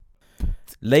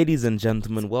Ladies and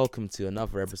gentlemen, welcome to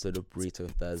another episode of Burrito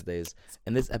Thursdays.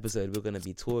 In this episode, we're going to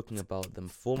be talking about the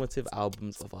formative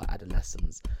albums of our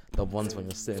adolescence. The ones when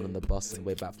you're sitting on the bus on the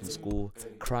way back from school,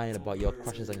 crying about your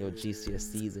crushes on your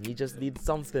GCSEs, and you just need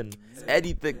something,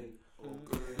 anything,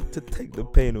 to take the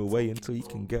pain away until you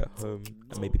can get home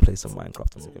and maybe play some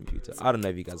Minecraft on your computer. I don't know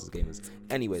if you guys are gamers.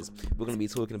 Anyways, we're going to be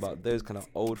talking about those kind of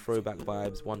old throwback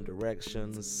vibes, One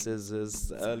Direction,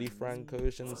 Scissors, early Frank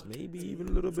Oceans, maybe even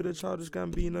a little bit of Childish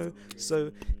Gambino. So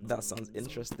that sounds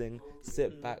interesting.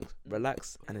 Sit back,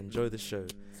 relax, and enjoy the show.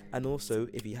 And also,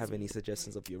 if you have any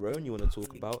suggestions of your own you want to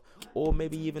talk about, or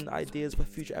maybe even ideas for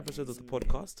future episodes of the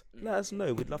podcast, let us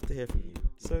know. We'd love to hear from you.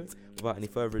 So, without any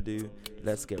further ado,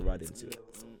 let's get right into it.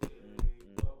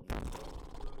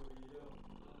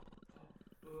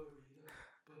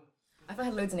 I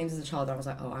had loads of names as a child and I was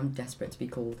like, oh, I'm desperate to be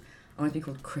called. I want to be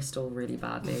called Crystal really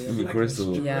badly. You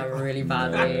Crystal? Yeah, really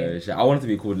badly. No, I wanted to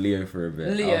be called Leo for a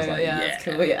bit. Leo, I was like, that's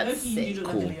cool. Yeah, that's You sick. don't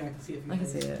Cool. have to, I can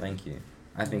see it. Thank you.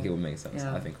 I think it would make sense.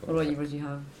 Yeah. I think. What about you? What did you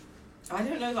have? I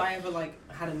don't know that I ever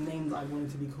had a name that I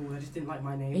wanted to be called. I just didn't like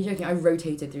my Are name. you joking? I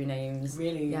rotated through names.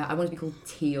 Really? Yeah, I wanted to be called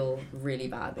Teal really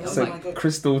badly. I was So- like, my God.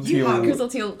 Crystal You Teal. have- Crystal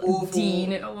Teal Awful.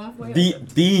 Dean at one point.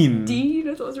 Dean. Dean,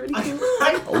 I thought it was really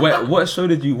cool. Wait, what show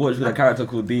did you watch with a character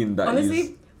called Dean? That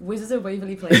Honestly, Wizards of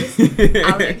Waverly Place.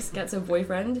 Alex gets a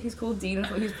boyfriend who's called Dean. I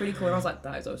thought he was pretty cool, and I was like,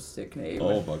 that is a sick name.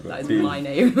 Oh my god. That is Dean. my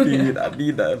name. Dean, I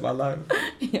need that in my life.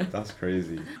 Yeah. That's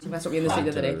crazy. He messed me in the street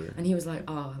the other day, Totally. and he was like,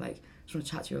 "Oh, just want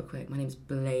to chat to you real quick. My name's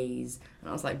Blaze," and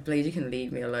I was like, "Blaze, you can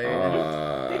leave me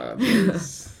alone."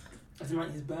 Yes. As in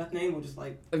his birth name or just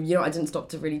I didn't stop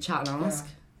to really chat and ask.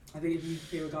 I think if you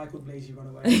hear a guy called Blaze, you run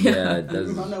away. Yeah, it You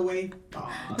does. run away.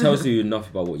 It tells you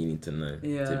enough about what you need to know,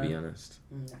 Yeah. to be honest.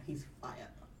 Yeah, he's fire.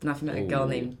 And if you met a girl Ooh.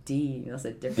 named Dean, that's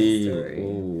a different Dean. story.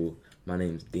 Oh, my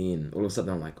name's Dean. All of a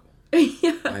sudden, I'm like,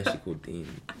 Yeah. why is she called Dean?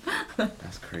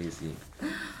 That's crazy.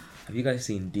 Have you guys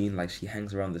seen Dean? Like, she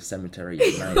hangs around the cemetery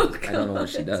at night. Oh, I don't know what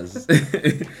she God. does.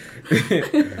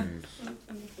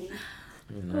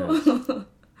 Who knows?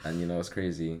 And you know what's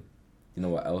crazy? You know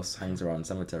what else hangs around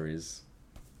cemeteries?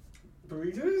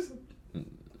 Burritos?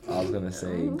 I was gonna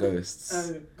say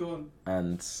ghosts. Go on.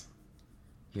 And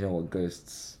you know what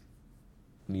ghosts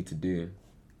need to do?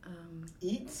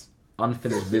 Eat?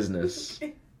 Unfinished business.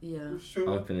 Yeah.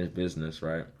 Sure. Unfinished business,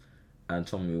 right? And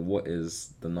tell me, what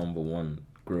is the number one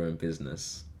growing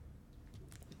business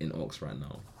in Ox right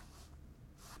now?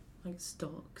 Like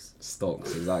stocks.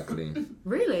 Stocks, exactly.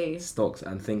 Really? Stocks,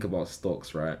 and think about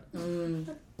stocks, right?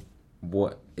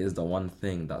 What is the one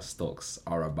thing that stocks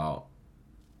are about?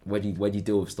 Where do you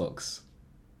deal with stocks?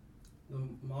 The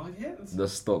market? The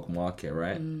stock market,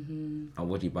 right? Mm-hmm. And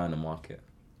what do you buy in the market?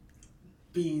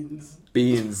 Beans.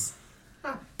 Beans.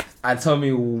 And tell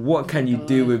me, what can you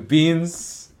do with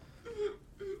beans?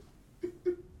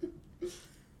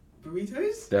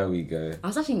 Burritos? There we go. I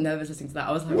was actually nervous listening to that.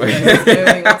 I was like, Wait. what's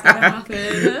going? What's gonna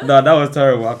happen? No, that was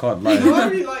terrible. I can't No, I lie.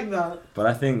 really like that. But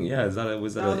I think, yeah, is that a That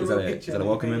was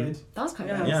welcome in? That was quite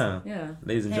Yeah. nice. Yeah. Yeah.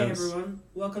 Ladies and Hey gents. everyone,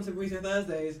 welcome to Burrito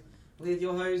Thursdays with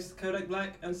your hosts Kodak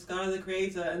Black and Skylar the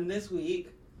Creator. And this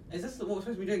week, is this what we're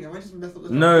supposed to be doing? Have I just messed up the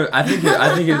No, I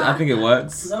think it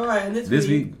works. All right, and This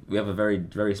week we have a very,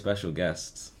 very special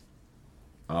guest.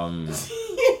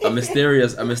 A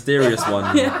mysterious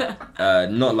one.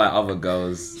 Not like other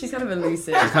girls. She's kind of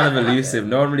elusive. She's kind of elusive.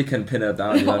 No one really can pin her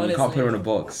down. You know? You can't put her in a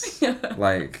box. Yeah.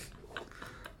 Like,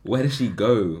 where does she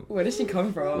go? Where does she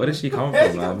come from? Where does she come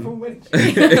Where's from, it come man? from? Where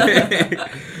did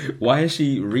she- Why is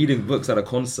she reading books at a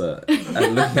concert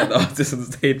and looking at the artist on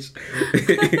stage?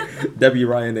 Debbie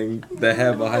Ryaning the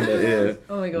hair behind her ear.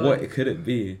 Oh my god. What could it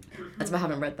be? That's if I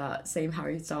haven't read that same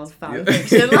Harry Styles fan Yeah.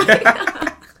 fiction.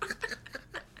 Like.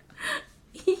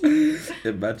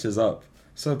 It matches up.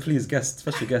 So please,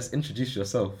 special guest, introduce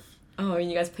yourself. Oh, and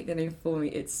you guys picked the name for me.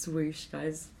 It's Swoosh,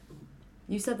 guys.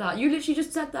 You said that. You literally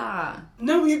just said that.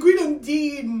 No, we agreed on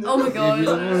Dean. Oh my You god.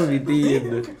 don't want to be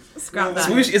Dean. Scrap that.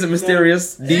 Swoosh isn't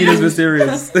mysterious. Dean is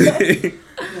mysterious.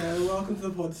 Yeah, welcome to the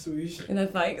pod, Swoosh. No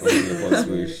thanks.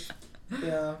 Swoosh.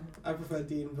 Yeah, I prefer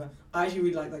Dean, but I actually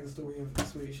really like the story of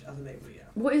Swoosh as a name. But yeah,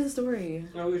 What is the story?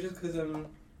 no, it was just because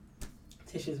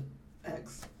Tish's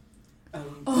ex.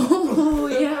 Oh,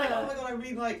 like, yeah. oh my god, I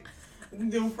really like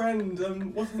your friend.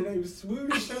 What's her name?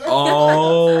 Swoosh.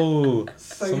 Oh,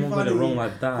 So someone got funny, it wrong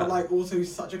like But that. like also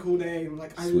such a cool name.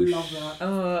 Like I Swoosh. love that.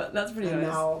 Oh, that's pretty And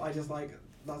nice. now I just like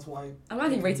that's why. I'm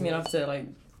glad you rated me enough to like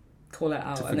call it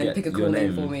out To and then forget pick a your cool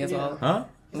name name. for me as well. Huh?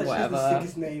 It's like Whatever. She's the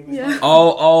sickest name. It's Yeah. like-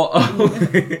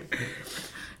 Oh.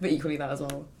 But equally that as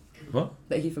well. What?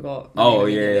 That he forgot. the Oh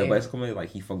name yeah, immediately. but it's coming like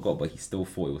he forgot, but he still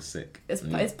thought it was sick. It's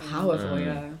powerful, Mm.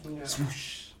 yeah. yeah.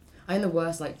 Swoosh. I think the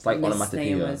worst like It's like name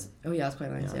onomatopoeia. was. Oh yeah, that's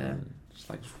quite nice. Yeah. man. Just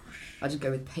like I just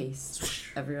go with pace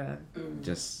everywhere.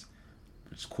 just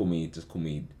call me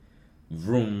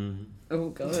Vroom. Oh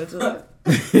god. Is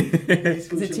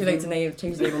Is it too late to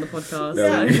change the name on the podcast?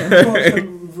 Yeah.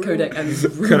 Codec and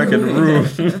Kodak and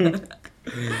Vroom.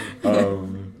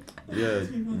 Yeah,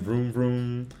 Vroom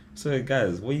Vroom. So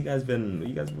guys, what you guys been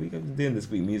doing this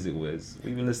week music wise? What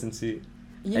you been listening to?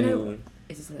 You know,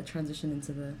 is this a transition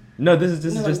into the? No, this is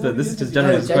just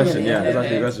generally this question. genuinely, Yeah, okay, it's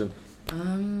actually a okay.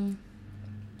 question.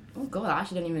 Oh god, I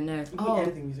actually don't even know. It could be Oh,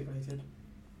 anything music related.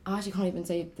 I actually can't even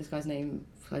say this guy's name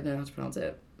because I don't know how to pronounce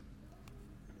it.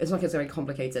 It's not like it's very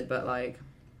complicated, but like,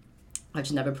 I've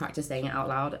just never practiced saying it out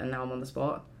loud, and now I'm on the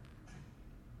spot.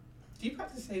 Do you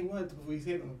practice saying words before you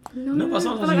say them? No, but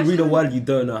sometimes like, you read a word, you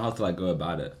don't know how to like go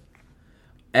about it.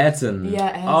 Ayrton. Yeah,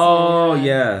 Ayrton, Oh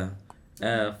yeah.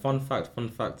 yeah. Fun facts.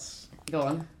 Go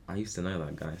on. I used to know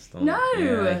that guy. Still. No,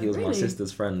 Yeah, he was my really?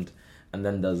 sister's friend. And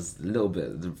then there's a little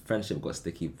bit, the friendship got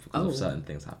sticky because Oh. of certain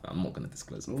things happen. I'm not going to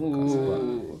disclose the Ooh.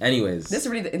 podcast. But anyways. This is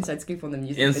really the inside scoop on the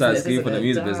music Inside business, scoop on isn't the it?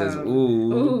 music business. Damn.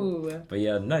 Ooh. Ooh. But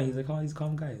yeah, no, he's a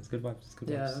calm guy. It's good vibes. It's good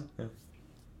vibes. Yeah.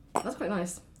 That's quite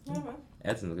nice. Yeah, man.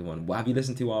 Ayrton's a good one. What have you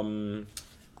listened to?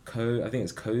 I think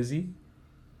it's Cozy.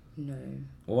 No.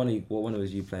 What one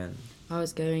was you playing? I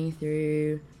was going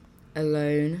through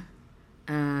Alone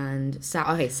and South.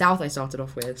 Okay, South I started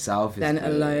off with. South. Then is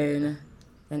good. Alone.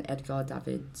 Then Edgar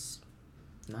Davids.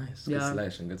 Nice. Yeah.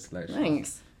 Good selection.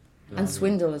 Thanks. Yeah, And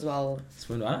Swindle as well.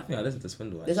 Swindle. I don't think I listened to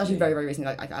Swindle. It's actually very, very recent.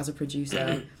 Like as a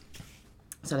producer.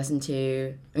 So I listened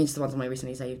to, just the ones on my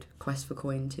recently saved. Quest for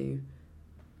Coin 2.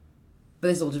 But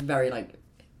this is all just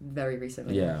very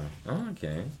recently. Yeah. Oh,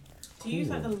 okay. Do you use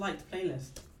like the liked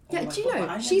playlist? Yeah, Or, do you like, know, I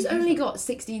never she's use only it. got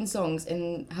 16 songs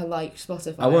in her,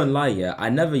 Spotify. I won't lie, yeah. I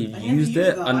never used used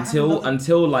it that. I have until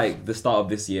another- like the start of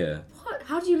this year. What?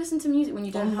 How do you listen to music when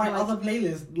you don't On my have, other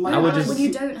playlist. Like, I would when just-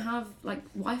 you don't have,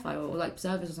 Wi-Fi or,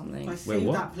 service or something? I saved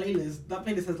what? that playlist. That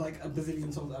playlist has like a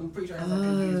bazillion songs. I'm pretty sure it has like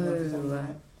a year's worth of songs on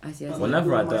it. I see. But, like,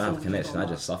 Whenever I all my don't songs have are connection, I on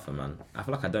just suffer, man. I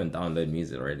feel like I don't download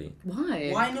music already. Why?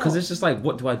 Why not? Because it's just like,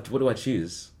 what do I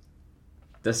choose?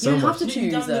 There's You so don't much. have to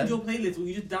You choose. download your playlist or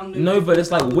you just download. No, but it's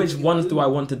like, which download ones it. do I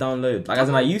want to download? Like, as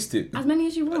in I used to. As many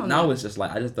as you But want. now it's just like,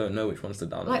 I just don't know which ones to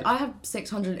download. I have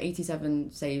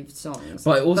 687 saved songs.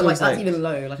 But also it's that's like- even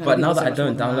low. Like, I But know now people that I say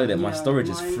don't much more than download it, my Yeah, storage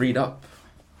is mine- freed up.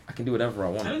 I can do whatever I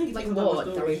I want. don't think it Like takes that much what?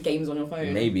 Like storage. games on your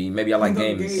phone? Maybe I like You got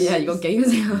games. games. Yeah, you got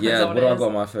games. Yeah, That's what do I it got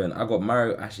on my phone? I got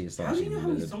Mario. Actually, it's not How do you actually know how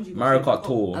many good. songs you got Mario saved? Kart I've got-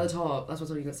 Tour. At the top, that's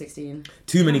what's you got 16.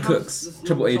 Too many It has- cooks. this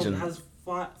Triple song Agent. has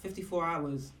 54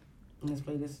 hours in this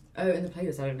playlist. Oh, in the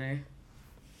playlist, I don't know.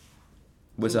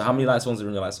 Wait, so how many light songs are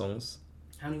in your light songs?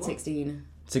 How many? 16.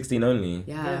 16 only.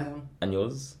 Yeah. And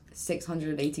yours?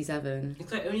 687.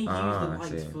 It's like only use Ah, the I likes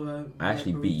see. for. I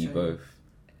actually beat you burrito. both.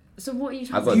 So what are you I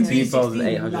trying got to You do? beat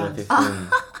 2,815.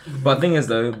 But the thing is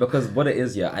though, because what it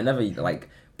is, yeah, I never like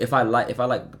if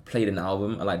I played an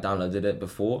album and like downloaded it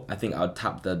before, I think I'd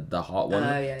tap the heart one.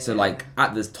 Yeah, So yeah, like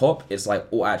at the top, it's like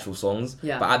all actual songs.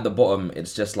 Yeah. But at the bottom,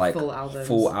 it's just like Full albums.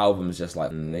 full albums, just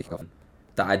like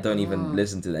that I don't even Oh.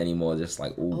 listen to anymore. Just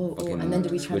like all Oh, fucking. and then do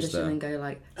we twist transition there. and go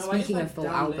like, Oh, I just, speaking like, of full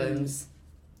download. albums.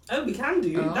 Oh, we can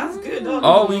do. Oh. That's good.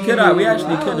 Oh, we could. We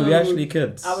actually Wow. could. We actually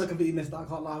could. I would have completely missed that. I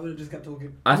can't lie. I would have just kept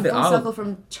talking. I We've think gone I'll. circle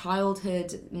from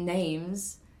childhood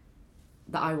names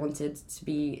that I wanted to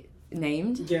be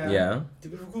named. Yeah. Yeah.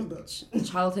 Did we record that?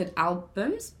 Childhood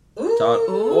albums. Ooh.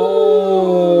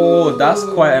 Oh, that's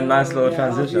quite a nice little Yeah,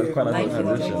 transition. I'll That's quite a nice Thank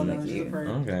little you, transition.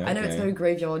 thank you. Okay. I know it's okay. no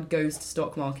graveyard ghost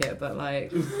stock market, but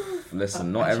like,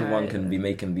 Listen, not I everyone tried. can be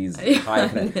making these Yeah. high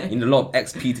connections. You need a lot of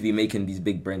XP to be making these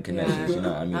big brain connections. Yeah. You know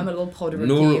what I mean? I'm a little pod of a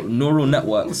Neural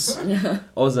networks.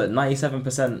 What was it?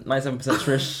 97%. 97%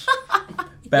 Trish.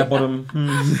 Bare bottom.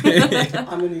 I'm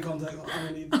gonna need contact. I'm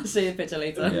gonna need. I'll show you a picture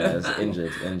later. Yeah, it's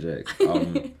inject.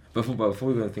 Before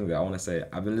we go and think that, I want to say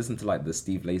I've been listening to like the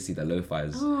Steve Lacy, the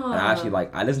lo-fis, and I actually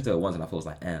I listened to it once and I thought it was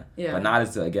like Yeah. but now I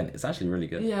listen to it again, it's actually really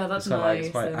good. Yeah, that's It's kinda nice.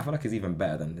 it's quite, I feel like it's even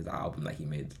better than his album that he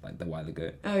made like a while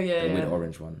ago, Oh yeah, the yeah. Weird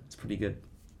Orange one. It's pretty good,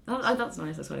 That's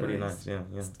nice. That's quite pretty nice. nice.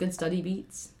 Yeah. Good study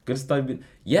beats. Good stuff.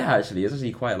 Yeah, actually, it's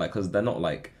actually quite like because they're not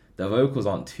like the vocals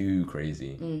aren't too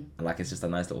crazy, and like it's just a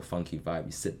nice little funky vibe.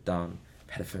 You sit down,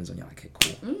 headphones on, you're like,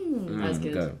 okay, cool. That's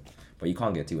good. Go. But you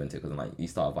can't get too into it because like you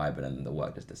start vibing and the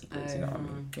work just disappears. You know what I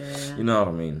mean? Yeah. You know what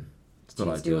I mean? It's Do not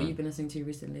you like do what you've been listening to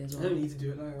recently as I well? don't need to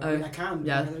do it. No. Oh, I mean, I can.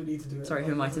 yeah. But I don't need to do it. Sorry,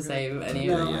 who am I to say any?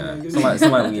 No. Yeah, no, it's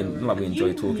not like we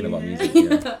enjoy talking about music.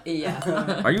 Yeah.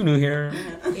 Yeah. Are you new here?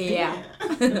 Yeah.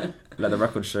 Like the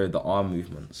record showed the arm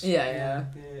movements. Yeah. Yeah.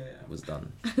 was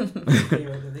done.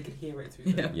 They could hear it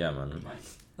through. Yeah. Yeah, man. Right.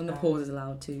 And the pause is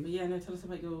allowed But too. yeah, no. Tell us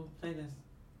about your playlist.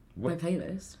 My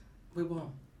playlist. Wait, what?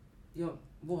 Your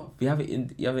what? You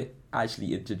haven't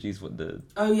actually introduced what the.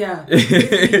 Oh yeah.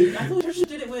 I thought you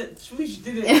did it with. We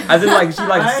did it. As in, like, she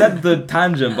like said the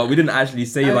tangent, but we didn't actually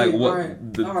say like what.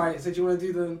 Alright. The, Alright. So do you want to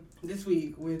do the? This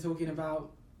week we're talking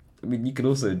about. I mean, you could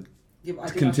also. Yeah, but I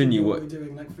Continue think what- we're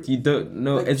doing. Like, You don't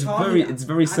know. Like It's childhood it's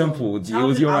very adult- simple. It was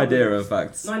childhood your idea, in albums.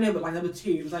 fact. No, I know, but like number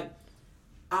 2, it was like.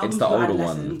 It's Albums the for older one.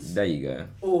 adolescents There you go.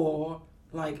 Or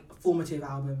like formative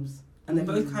albums, and they're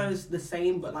both kind of the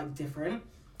same but like different.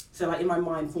 So like in my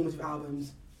mind, formative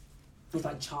albums is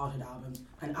like childhood albums,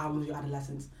 and albums of your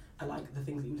adolescence are like the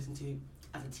things that you listen to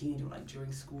as a teenager, or like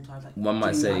during school times. Like One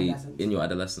might during say adolescence. in your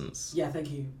adolescence. Yeah, thank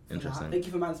you. For Interesting. That. Thank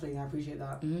you for mansplaining. I appreciate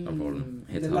that. No problem.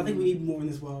 Hit There's up. nothing we need more in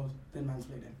this world than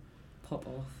mansplaining. Pop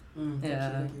off. Thank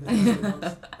you.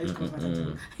 It just comes my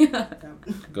attention. Yeah. Yeah.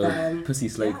 Go pussy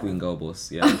slay yeah. queen girl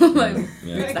boss. Yeah. Like,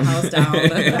 yeah. Brings the house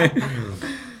down.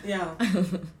 Yeah.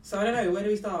 So I don't know. Where do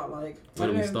we start? Like, Where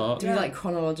do we start? Do we like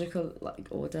chronological like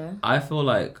order? I feel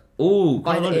like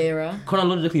By the era?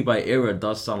 chronologically by era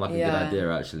does sound like a Yeah. good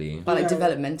idea actually. By like Yeah.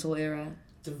 developmental era?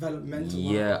 developmental?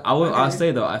 Yeah, one? I'll Okay.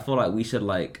 say though, I feel like we should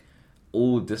like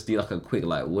all just do like a quick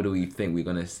like what do we think we're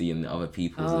gonna see in the other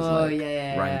people's Oh, like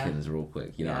yeah. rankings real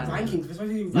quick, you know. Yeah. what I mean? Rankings. We're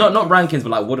supposed to do Not rankings, but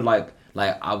like what do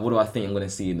what do I think I'm gonna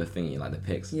see in the thingy, like the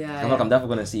picks. Yeah, I feel like yeah. I'm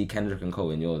definitely gonna see Kendrick and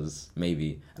Cole in yours,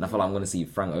 maybe, and I feel like I'm gonna see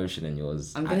Frank Ocean in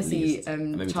yours. I'm gonna at see least.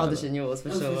 Childish Tyler. in yours for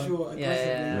Oh, sure. for sure, Yeah,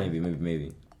 yeah. aggressively.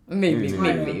 Maybe.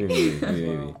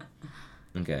 Maybe.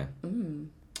 Okay, Mm.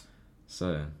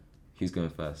 so who's going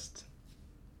first?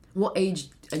 What age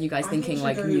are you guys I think thinking we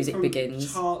like should go music from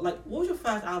begins? like, what was your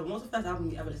first album? What was the first album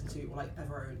you ever listened to or like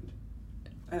ever owned?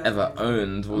 Ever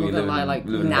owned? I'm What not we gonna lie, living like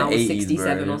living now in the 80s,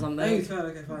 67 bro. or Oh, something. it's fine.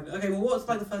 Okay, fine. Okay, well, what's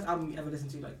like the first album you ever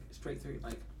listened to like straight through?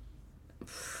 Like,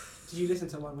 did you listen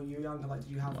to one when you were younger? Like,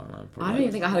 did you have? I don't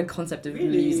even think I had a concept of Really?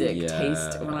 music Yeah.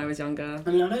 taste when I was younger. I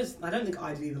mean, I don't think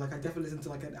I did either. Like, I definitely listened to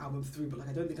like an album through, but like,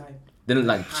 I don't think I. Didn't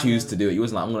like choose to do it. You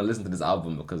wasn't like I'm gonna listen to this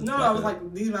album because. No, I was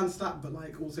like, these bands slap, but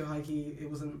like also high key. It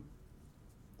wasn't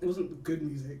good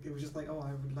music. It was just like, oh,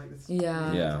 I would like this.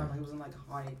 Yeah. Yeah. Like, it wasn't like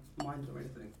high minded or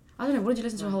anything. I don't know. What did you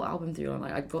listen to a whole album through?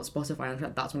 Like I got Spotify,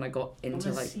 and that's when I got into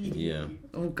On a like. CD. Yeah.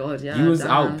 Oh God, yeah. You was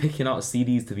damn. out picking out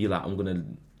CDs to be like I'm gonna.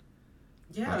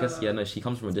 Yeah. I guess no. She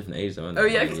comes from a different age though. Isn't Oh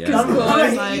it? yeah, Like, because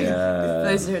Yeah. like Yeah.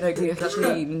 those who don't know, Cleo's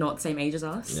actually not the same age as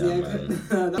us. Yeah,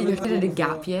 man. You did a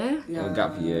gap year. Yeah. Oh,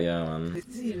 gap year, yeah, man.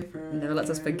 Never lets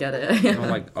us forget it. I'm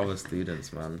like other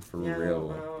students, man, for Yeah, real.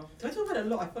 wow. Do I talk about it a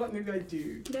lot? I feel like maybe I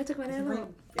do. Don't talk about It's it a very lot.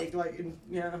 big, like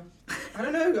yeah. I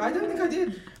don't know. I don't think I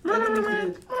did. I don't think I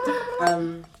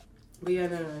did. But yeah,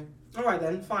 no. All right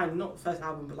then, fine. Not first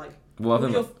album, but like. Well, I what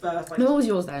was your think first like? No, what was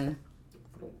yours then?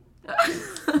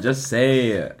 just say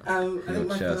it. I Your think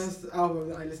my chest. first album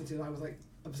that I listened to that I was like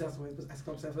obsessed with was S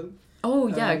Club 7. Oh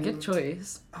yeah, Um, good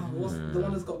choice. Oh, what's the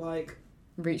one that's got like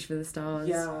Reach for the stars.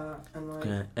 yeah and like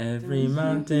Climb every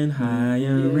mountain high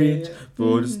and reach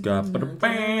for the sky for the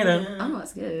banner. Oh,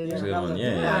 that's good. Yeah. That's a good one,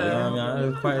 Yeah. yeah. I mean, I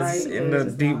was quite Right. in the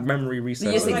Just deep that. memory The research.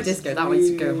 Year 6 like disco, that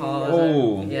one's go hard.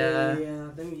 Oh. Yeah. yeah.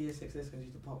 Then Year 6 disco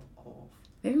used to pop off.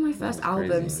 Maybe my first That's album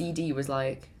crazy. CD was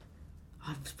like,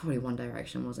 it was probably One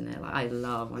Direction, wasn't it? Like I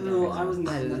love One No, Direction. I wasn't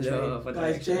I that love train. One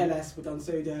Guys, Direction. JLS were done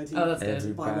so dirty. Oh, that's good.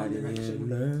 Everybody One Direction. in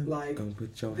love. Like, Come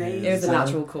put your they- hands It was a up.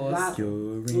 natural cause. That-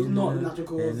 You're It was in not a love. natural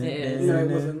cause. It is. No, it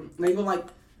wasn't. They were like,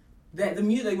 the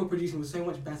music they were producing was so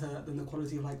much better than the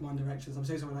quality of like One Direction's. I'm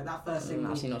so sorry. Like that first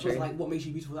single Actually not was true. like What Makes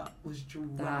You Beautiful. That was trash.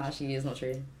 That actually is not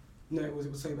true. No, it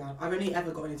was so bad. I've only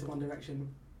ever gotten into One Direction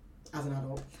as an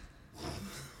adult,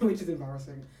 which is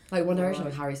embarrassing. Like One Direction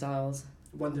with Harry Styles.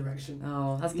 One Direction.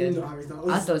 Oh, that's good. Not Harry Styles.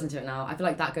 I still listen to it now. I feel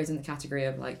like that goes in the category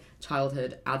of like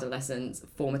childhood, adolescence,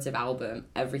 formative album,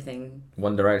 everything.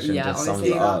 One Direction Yeah, just sums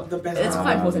honestly, it up. The best It's album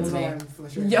quite of important to all me. time, for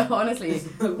sure. Yeah, honestly,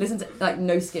 listen to like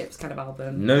no skips kind of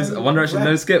album. No, One Direction,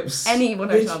 no skips. Any One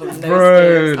Direction album, no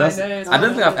Bro, skips. that's. I know. It's I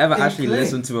don't think I've ever It's actually click.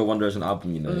 listened to a One Direction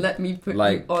album. You know, Let me put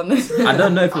Like, you on. I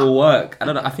don't know if it'll work. I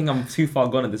don't know. I think I'm too far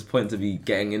gone at this point to be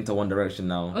getting into One Direction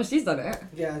now. Oh, she's done it.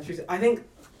 Yeah, true. I think,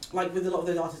 like with a lot of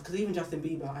those artists, because even Justin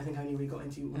Bieber, I think I only really got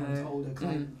into when I was older, because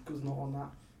I was not on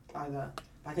that either.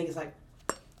 I think it's like,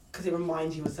 because it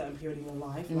reminds you of a certain period in your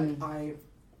life. Like I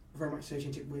very much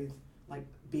associate it with like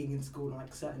being in school and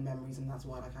like certain memories, and that's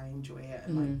why like I enjoy it.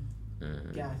 And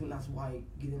like yeah, I think that's why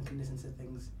you then can listen to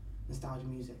things, nostalgia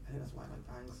music. I think that's why I like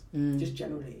bangs. Just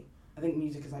generally, I think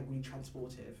music is like really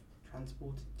transportive.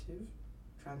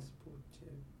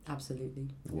 Absolutely.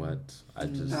 What? I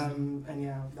just. And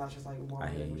yeah, that's just like I one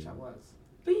way hear in which you. that works.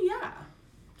 But yeah.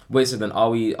 Wait, so then are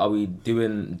we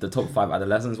doing the top 5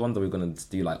 adolescence ones, or are we gonna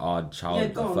do like our child Yeah,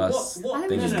 go on. first? What I think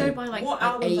thing we you just know? go by like what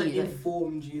albums like age.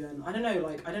 informed you then? I don't know.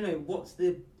 Like I don't know what's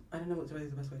the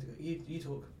best way to go. You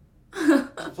talk.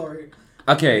 Sorry.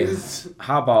 Okay,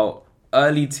 how about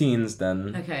early teens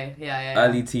then? Okay, yeah.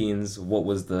 Early teens, what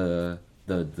was the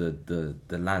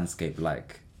landscape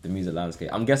like? The music landscape.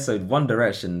 I'm guessing One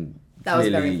Direction. That was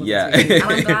very clearly, important yeah. to me. And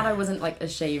I'm glad I wasn't like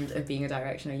ashamed of being a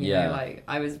Directioner. You Yeah. know, like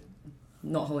I was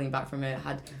not holding back from it.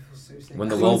 Had When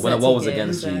the Concert world was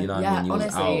tickets, against you, you know what yeah, I mean? You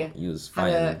honestly, was out, you was had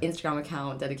fighting. an Instagram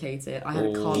account dedicated. I had a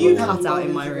Oh. cardboard You had a cut lot out of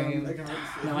in my Instagram room. accounts.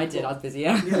 No, I did. I was busy.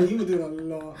 Yeah. Yeah, you were doing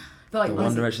a lot. But like The One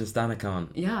honestly, Direction Stan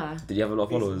account. yeah. Did you have a lot of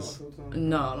followers?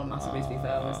 No, not massively to be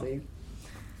fair, honestly.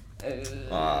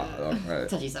 Okay.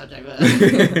 Touchy subject, but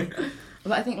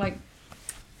but I think like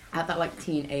at that like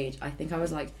teen age, I think I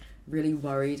was like really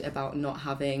worried about not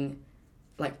having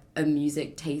like a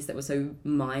music taste that was so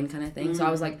mine kind of thing. So I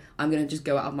was like, I'm gonna just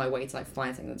go out of my way to like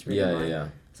find something that's really mine. Yeah.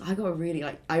 So I got really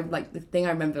like the thing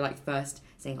I remember like first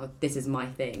saying, oh, this is my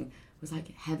thing, was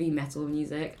like heavy metal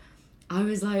music. I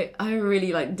was like, I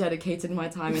really like dedicated my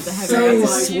time into heavy So metal I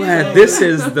music. swear, this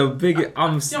is the big.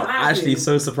 I'm No, actually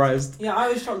so surprised. Yeah, I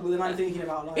was shocked, but then I'm thinking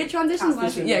about like It transitions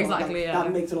Catfish nicely. and Yeah, all that, exactly, like, yeah.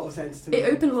 That makes a lot of sense to me.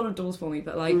 It opened a lot of doors for me,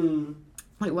 but like Mm.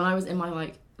 like when I was in my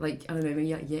like I don't know,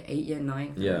 maybe like year 8, year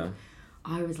 9. Yeah.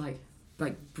 I was like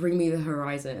Bring Me the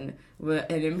Horizon were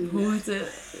an important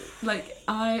like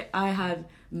I had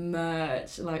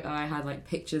merch, like I had like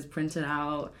pictures printed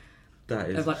out That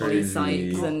is of like all these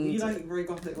crazy. sites and You like very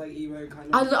gothic, like emo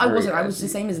kind of. I wasn't. I was the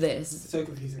same as this So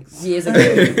confusing. years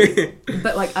ago.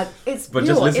 But like, it's. But you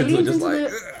just know what, listen to it, leans just into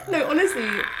like, no, honestly,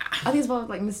 I think it's about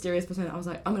like mysterious persona. I was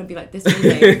like, I'm gonna be like this all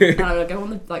day, and I'm gonna go on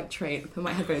the like train, put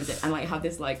my headphones in, and like have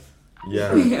this like.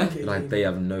 Yeah. Yeah. Like they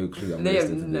have no clue I'm They have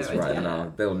listening to no this right idea.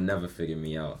 now. They'll never figure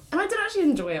me out. And I did actually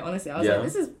enjoy it. Honestly, I was Yeah.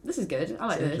 like, this is good. I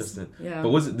like It's this. interesting. Yeah. But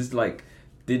was it this like?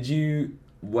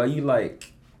 Were you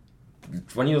like?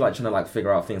 When you were like trying to like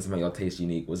figure out things to make your taste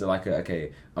unique, was it like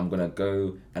okay, I'm gonna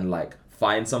go and like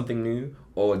find something new,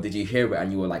 or did you hear it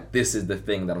and you were like, this is the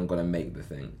thing that I'm gonna make the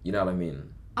thing? You know what I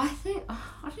mean? I think I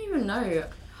don't even know.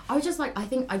 I was just like, I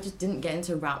think I just didn't get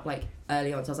into rap like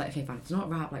early on. So I was like, okay, fine, it's not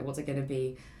rap. Like, what's it gonna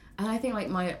be? And I think like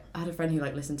I had a friend who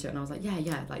like listened to it, and I was like,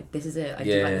 yeah, like this is it. I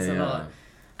do like this a lot.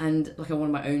 And like I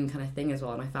wanted my own kind of thing as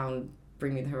well. And I found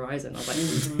Bring Me the Horizon. I was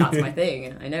like, that's my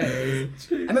thing. I know it is.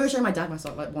 I remember showing my dad my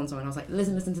song like one song, and I was like,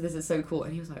 listen to this. It's so cool.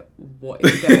 And he was like, what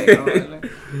is going on?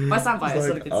 My stand by it's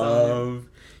not a good song.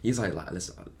 He's like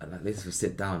let's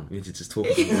sit down. We need to just talk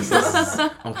about this.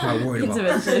 I'm quite worried about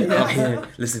Intimate shit, yeah. out here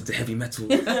listening to heavy metal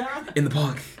in the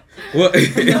park. What?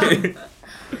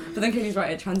 But then Cooney's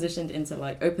right. It transitioned into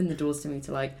like opened the doors to me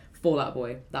to like Fall Out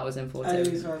Boy. That was important.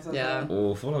 Yeah.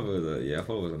 Oh, Fall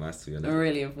was nice to be honest.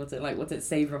 Really important. Like, what's it?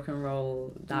 Save Rock and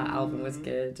Roll. That album was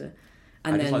good.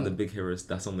 And I then just like the Big Hero.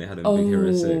 That song they had in Big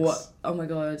Hero 6. Oh my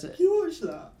god. You watched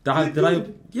that?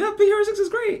 Yeah, Big Hero 6 is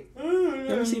great. You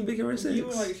ever seen Big Hero 6? You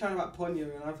were like shouting about Ponyo,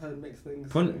 and I've heard mixed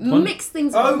things. Mixed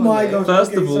things. Oh about my Ponyo. god!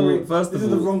 First okay, of all- sorry. first this of is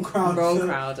the all- wrong crowd. Wrong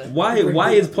crowd.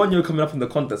 Why is Ponyo coming up in the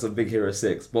context of Big Hero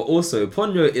 6? But also,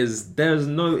 Ponyo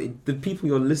the people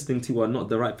you're listening to are not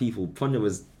the right people. Ponyo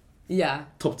is Yeah.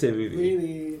 top tier movie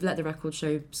Really? Let the record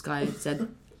show. Sky said,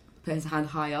 put his hand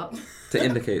high up. to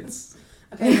indicates.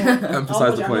 Okay, well, Emphasize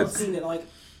the I've not points. seen it. Like,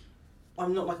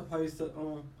 I'm not like opposed to.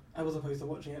 I was opposed to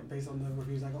watching it based on the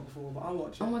reviews I got before, but I'll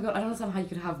watch it. Oh my god, I don't understand how you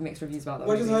could have mixed reviews about that.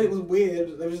 Well, I just movie. heard it was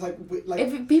weird. They were just like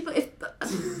If people they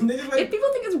just went, if people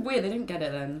think it's weird, they didn't get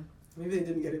it then. maybe they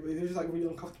didn't get it, but they were just like really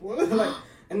uncomfortable. Like,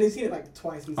 and they've seen it like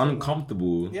twice. And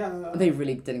Uncomfortable. Yeah. They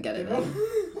really didn't get it then.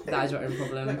 That is your own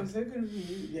problem. Like, I'm so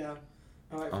confused. Yeah.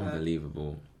 Alright.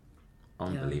 Unbelievable.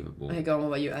 Unbelievable. Okay, go on. What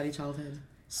about you? Early childhood.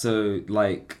 So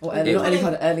like Or early, it- not early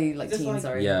childhood, early like Just teen, like-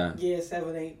 sorry. yeah. Year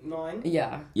 7, 8, 9.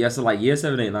 Yeah. Yeah, so like year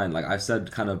 7, 8, 9, like I've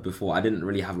said kind of before, I didn't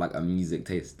really have like a music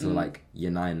taste till like year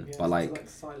 9. Yeah, but like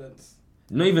silence.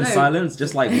 not even No. silence,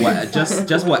 just like what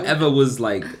just whatever was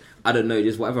like I don't know,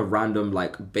 just whatever random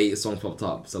like bait song popped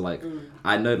up. So like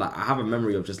I know like I have a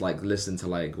memory of just like listening to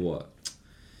like what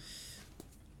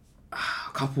a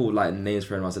couple like names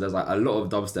for anyone. So there's like a lot of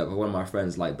dubstep. One of my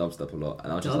friends liked dubstep a lot,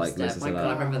 and I was just like Dubstep. listen My to god, I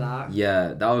that. remember that.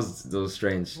 Yeah, that was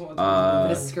strange. What A are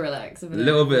bit of Skrillex. A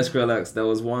little bit of Skrillex. There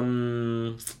was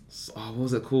one. What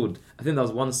was it called? I think there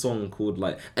was one song called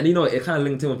like, and you know, it kind of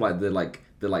linked in with like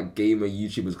the gamer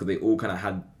YouTubers because they all kind of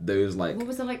had those like What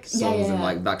was it like? songs Yeah. and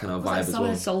like that kind of Was vibe like as Summer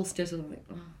well. Solstice or something.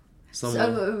 Oh,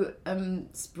 Someone. So,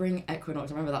 Spring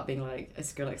Equinox. I remember that being like a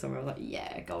Skrillex song. I was like,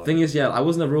 yeah, go on. Thing is, yeah, I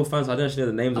wasn't a real fan, so I didn't actually know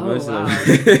the names of Oh, most wow.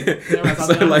 of them. Yeah,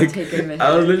 So like, take over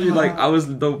I was here. literally like, I was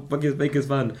the biggest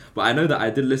fan. But I know that I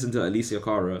did listen to Alicia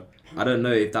Cara. I don't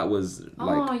know if that was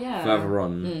like Oh, yeah. further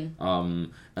on.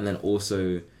 And then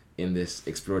also in this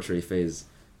exploratory phase,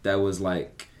 there was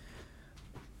like,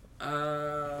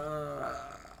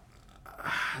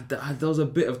 there was a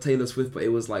bit of Taylor Swift, but it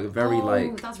was like very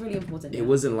like, that's really important. it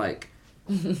wasn't like,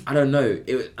 I don't know.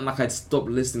 And like I'd stopped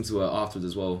listening to her afterwards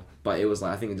as well. But it was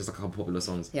like, I think just like a couple popular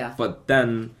songs. Yeah. But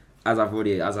then, as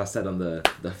I said on the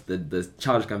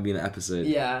Childish Gambino episode,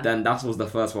 Yeah. then that was the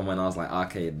first one when I was like,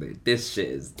 okay, this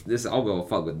I'll go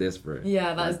fuck with this, bro.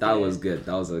 Yeah, Like, that was good.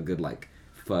 That was a good like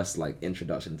first like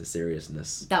introduction to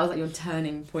seriousness. That was like your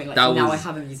turning point. Like That now was- I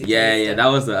have a music. Yeah, taste. yeah, that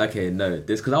was the okay. No,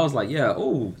 this because I was like, yeah,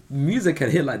 oh, music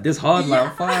can hit like this hard, Yeah,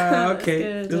 like fire. that's Okay,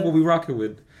 good. this is what we rocking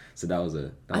with. So that was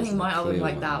a. I think my album clear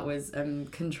like one. that was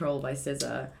Control by SZA.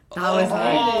 That was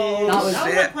Oh, like that was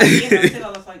like quite deep. I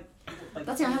feel that's like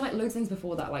that's it. I had like loads of things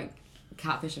before that, like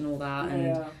Catfish and all that, and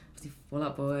yeah. obviously Fall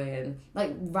Out Boy and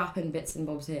like rap and bits and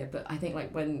bobs here. But I think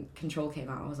like when Control came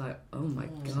out, I was like, oh my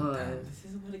god, This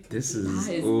is what it could This be. is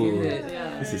that is ooh, good.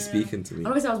 Yeah. This is speaking to me. And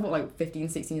obviously I was what like 15,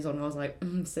 16 years old, and I was like,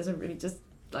 SZA really just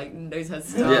like knows her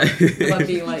Yeah. stuff. About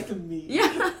being like, To me.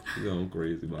 yeah, You're going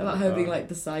crazy about about that. her being like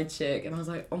the side chick, and I was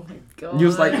like, oh my god. You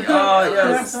was like, oh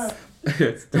yes.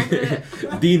 Stop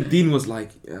it. Dean was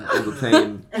like, yeah, all the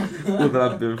pain, all that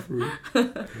I've been through.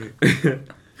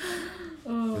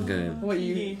 Oh, Okay. What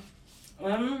you? I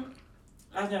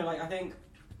don't know, like I think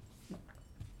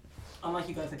unlike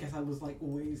you guys, I guess I was like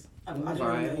always I don't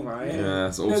Right, know, right.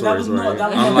 Yeah, so No, also that was not- that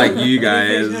was not- unlike you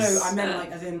guys. No, I meant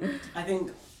like as in I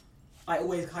think I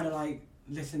always kind of like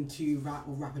listen to rap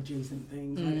or rap adjacent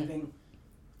things. Like I think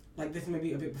like this may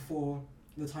be a bit before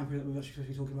the time period that we were actually supposed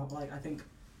to be talking about. But like I think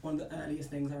one of the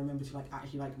earliest things I remember to like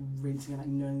actually like rinsing and like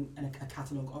knowing a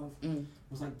catalogue of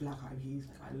was like Black Eyed Peas.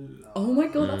 Like I love. Oh my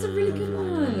god, that's a really good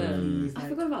Black one. Eyed Peas, I like,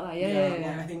 forgot about that. Yeah.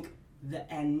 Like, I think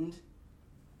the end.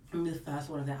 I remember the first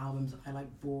one of their albums I like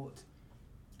bought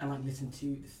and like listened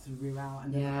to throughout,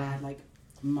 and then I Yeah. had like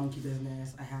Monkey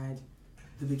Business. I had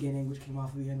The Beginning, which came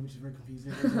after the end, which is very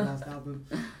confusing. It was the last album.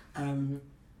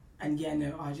 And yeah,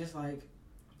 no, I just like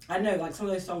I don't know, like some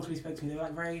of those songs really spoke to me. They were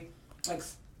like very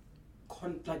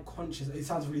like conscious. It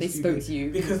sounds really They stupid spoke to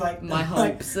you. because like My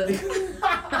like, hopes.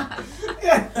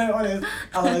 yeah, no, honest.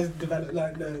 Otherwise, develop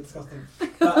like no, it's disgusting.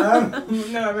 But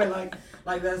no, I mean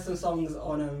like there's some songs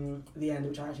on the end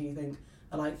which I actually think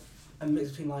are like a mix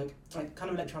between like kind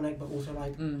of electronic but also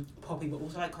like poppy but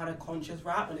also like kind of conscious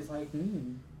rap, and it's like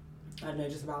I don't know,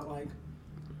 just about like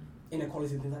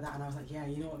inequality and things like that, and I was like, yeah,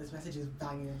 you know what, this message is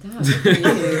banging. Damn. You're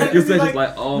saying just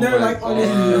like, oh no, my like god.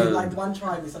 honestly, like One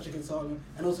Tribe is such a good song,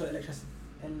 and also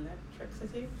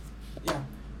Electricity. Yeah.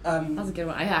 That's a good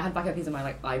one. I had Black Eyed Peas on my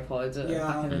like iPod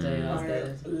back in the day. That was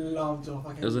good. I loved off.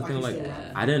 It was a thing like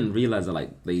Yeah. I didn't realize that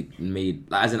like they made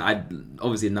like, as in I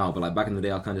obviously now, but like back in the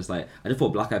day I kind of just like I just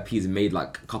thought Black Eyed Peas made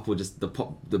like a couple just the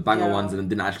banger Yeah. ones and then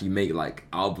didn't actually make like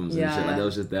albums and shit. Yeah. Like they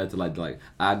was just there to like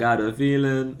I got a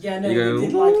feeling. Yeah, no, you go, they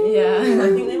did like Yeah. I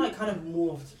think they like kind of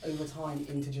morphed over time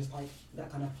into just like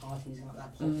that kind of party music, like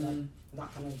that pop, like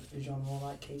that kind of genre,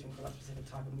 like catering for that specific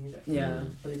type of music. Yeah.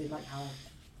 But they did like have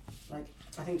like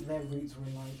I think their roots were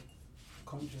in like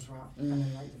conscious rap and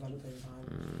then like developed over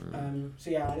time. So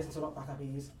yeah, I listened to a lot of Black Eyed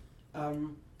Peas.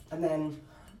 And then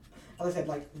as I said,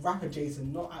 like rap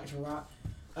adjacent, not actual rap.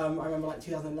 I remember like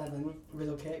 2011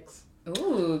 Rizzle Kicks.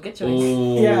 Ooh, good choice.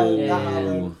 Oh. Yeah, Yeah. that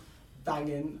album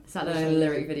banging. Sat down in a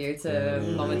lyric video to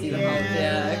Mama Do the Hump.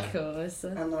 Yeah, of course.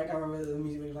 And like I remember the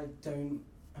music was like Down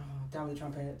with the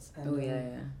Trumpets and Oh yeah.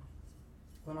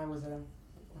 when I was a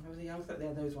youngster, they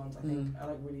had those ones. I think I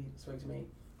like really spoke to me.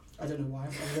 I don't know why. I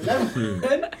was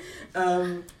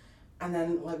 11. And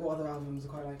then like what other albums are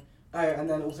quite like? Oh, and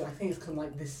then also I think it's because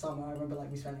like this summer I remember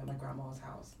like we spent it at my grandma's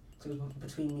house. So it was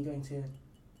between me going to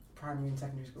primary and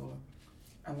secondary school,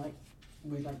 and like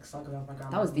we like cycled out with my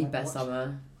grandma. That was the and, like, best watched-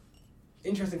 summer.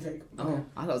 Interesting take. Oh,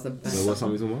 I thought it was the best. Wait, what song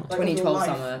are you talking about? Like, 2012 life.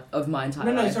 summer of my entire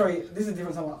No, life. sorry. This is a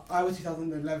different summer. I was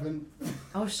 2011.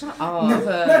 Oh, shut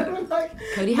up. Like,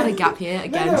 Cody had a gap year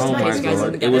again. No, just Oh in like, case my you guys god!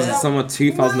 didn't It get was it. summer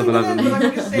 2011. No, I'm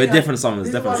just saying, We're like, different summers, this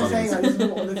is different what I'm saying, summers.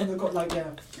 like, this is what, like,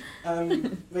 yeah.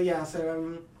 But yeah,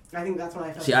 so I think that's when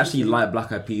I felt. She actually liked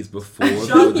Black Eyed Peas before they were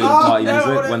Shut doing up! party No,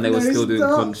 music when they were no, still doing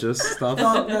stop. conscious stuff.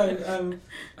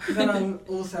 Then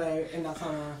also in that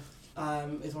summer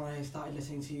is when I started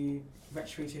listening to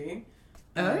Retro 2.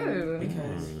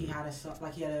 Because he had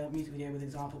a music video with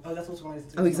Example. Oh, that's also what I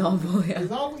listened to. Oh, Example, yeah.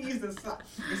 Example used to suck.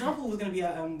 Example was going to be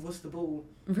at Worcester Ball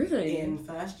Really? in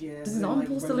first year. Does and then,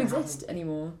 Example still when that exist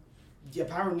anymore? Yeah,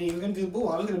 apparently he was going to do the ball.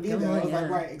 I was going to be Oh, there. I was yeah.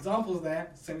 like, right, Example's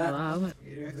there. So Wow.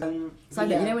 So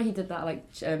yeah. you know when he did that like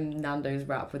Nando's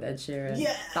rap with Ed Sheeran?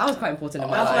 Yeah. That was quite important in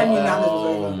my That's life. when I knew Nando's was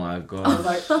Oh over. my I was god.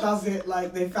 like, that's it.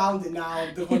 Like they found it now.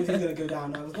 The quality's gonna go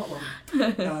down. I was not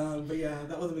wrong. But yeah,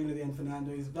 that was the beginning of the end for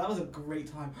Nando's. But that was a great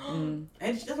time.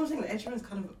 That's what I'm saying. Like, Ed Sheeran's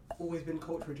kind of always been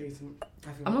culture adjacent.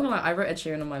 I feel I'm not gonna lie, I wrote Ed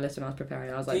Sheeran on my list when I was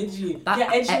preparing. I was like, Did you? that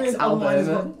yeah, Ed Sheeran's X on mine as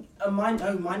well.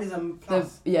 album. Mine is the,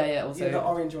 Plus. yeah, also. Yeah, the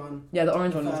orange one. Yeah, the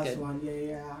orange The one was first good. one.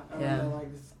 Yeah. Yeah.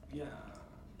 Like this. Yeah.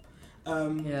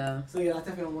 Yeah. So yeah, that's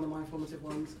definitely one of my formative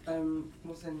ones.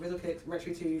 What's then? Rizzle Kicks,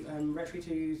 Retro 2. Retro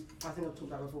 2's, I think I've talked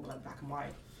about it before, but like Black and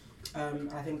White.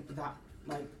 And I think that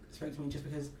like spoke to me just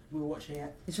because we were watching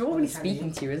it. It's all really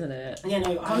speaking to you, isn't it? Yeah,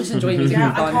 no, I can't just enjoy music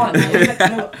Yeah, for I fun. can't. It's,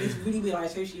 like, no, it's really weird. I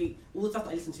associate all the stuff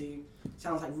that I listen to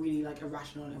sounds like really like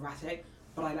irrational and erratic,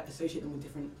 but I like associate them with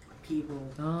different people.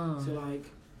 Oh. So like,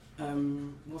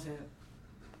 what's it?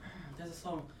 There's a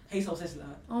song, Hey Soul Sister.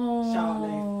 Oh. Shout out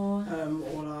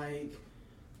Lee. Or like,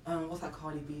 what's that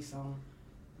Cardi B song?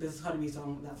 There's a Cardi B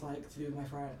song that's like to do with my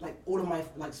friend. Like all of my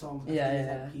like songs. Are to do with,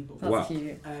 Yeah. like, people. That's Wow.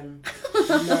 cute.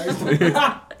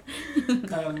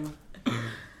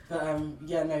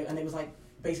 Yeah, no, and it was like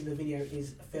basically the video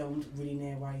is filmed really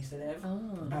near where I used to live. Oh.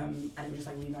 And it was just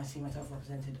like really nice seeing myself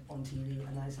represented on TV,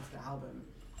 and then I listened to the album,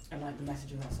 and like the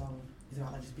message of that song is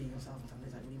about like just being yourself and something.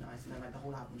 It's like really nice, and then like the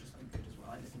whole album just like good as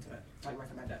well. I listened to it, like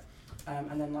recommend it.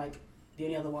 And then like the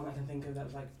only other one I can think of that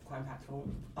was like quite impactful,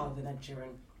 other than Ed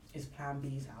Sheeran, is Plan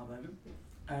B's album,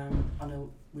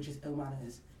 which is Ill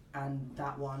Manners, and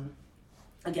that one,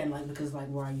 again like because like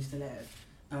where I used to live,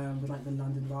 with like the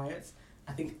London riots,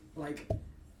 I think like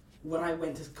when I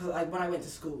went to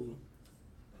school,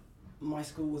 my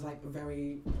school was like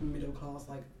very middle class,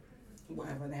 like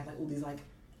whatever, and they had like all these like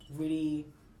really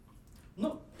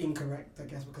not incorrect, I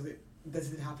guess, because this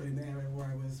did happen in the area where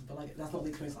I was, but like that's not the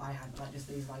experience I had, like just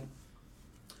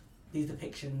these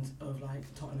depictions of like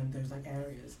Tottenham and those like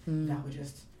areas that were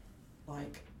just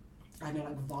like, I know,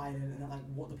 like violent, and like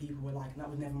what the people were like, and that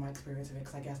was never my experience of it,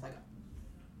 because I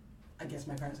guess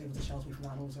my parents were able to shelter me from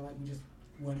that, and also like we just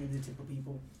weren't really the typical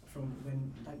people from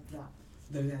when like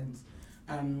those ends.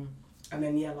 And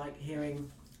then yeah, like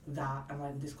hearing that and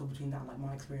like the discord between that and like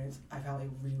my experience, I felt it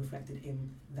really reflected in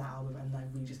that album, and I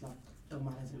really just loved Ill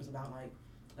Manners. It was about like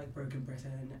broken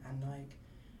Britain and like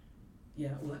yeah,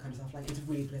 all that kind of stuff. Like it's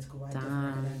really political. I definitely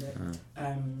recommend it.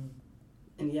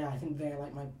 And yeah, I think they're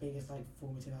like my biggest like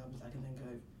formative albums I can think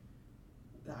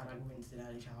of that I like went in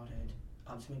early childhood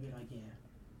up to maybe like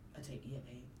I'd say year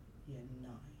 8, year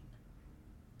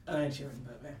 9. Ed Sheeran,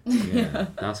 but Yeah,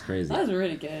 that's crazy. That was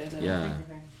really good. Yeah.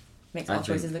 Makes I our think-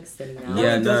 choices look silly now.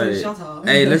 Yeah, it doesn't, no. shut up.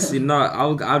 Hey, listen, no,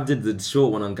 I did the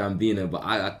short one on Gambino, but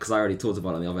because I already talked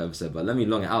about it in the other episode. But let me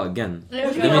long it out again. What do you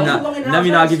Let mean? me I not. was long enough Let me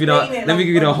to not give you the. explain it, Let me like,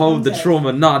 give you the from whole the context.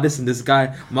 trauma. Nah, listen, this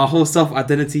guy, my whole self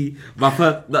identity, my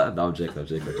first. No, I'm joking. I'm not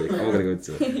gonna go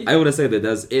into it. I want to say that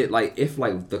there's it like if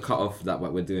like the cutoff that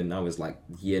what we're doing now is like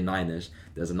year 9ish.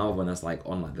 There's another one that's like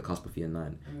on like the cusp of year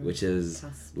 9, which is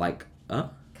Cusp. like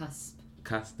Cusp.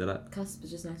 cast. Did I? Cusp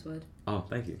is just a nice word. Oh,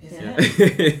 thank you. Is Yeah.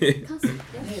 Cusp.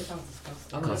 Yeah, it sounds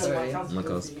disgusting. I'm I don't know, sorry. it sounds My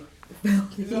cusp.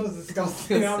 filthy. It sounds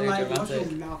disgusting. I'm So like, wash your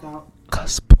dramatic. mouth out.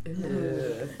 Cusp.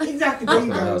 Exactly, there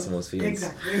you That go. was someone's feelings.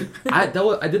 Exactly. I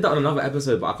did that on another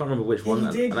episode, but I can't remember which one, You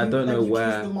and, did, and I don't know you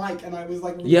where. kissed the mic and I was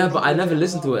like, Yeah, but I never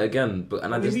listened to it again. But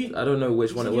and I just Maybe- I don't know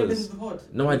which one it You was. listened to the pod?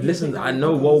 No, I You listened. think I that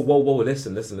know. was Whoa!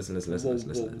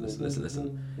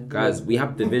 Listen. Guys, we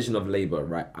have division of labor,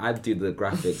 right? I do the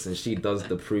graphics and she does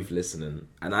the proof listening,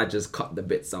 and I just cut the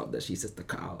bits out that she says to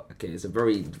cut out. Okay, it's a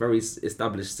very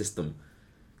established system.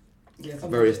 Yeah,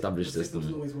 Very established the system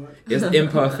system. doesn't always work. It's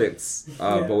imperfect,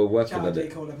 Yeah. but we're working Shout out on J.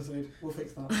 it. Cole episode. We'll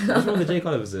fix that. What's wrong with the J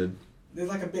Cole episode? There's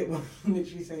like a bit where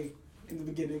literally say in the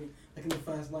beginning, like in the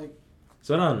first like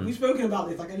So we've on. spoken about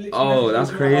this. Like I literally. Oh, messaged that's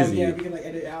you, crazy. yeah, we can like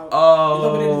edit it out. It's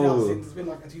not been edited out Oh. since. It's been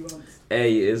like 2 months.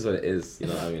 Hey, it is what it is. You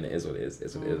know what I mean? It is what it is.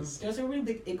 It's what it is. Yeah, it's a really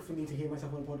big ick for me to hear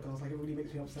myself on a podcast. Like it really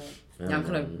makes me upset. Yeah, I'm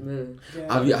kind of.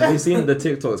 Yeah. Have you seen the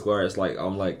TikToks where it's like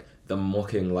I'm like them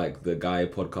mocking like the guy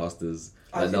podcasters?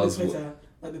 I've Like, seen the Twitter,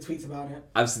 like the tweets about it.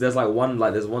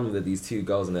 there's one with these 2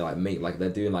 girls and they're like they're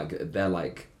doing like their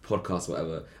like podcast or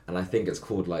whatever, and I think it's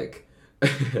called like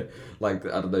like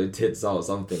I don't know, tits out or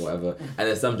something whatever, and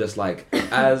it's them just like,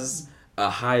 as a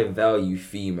high value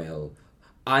female,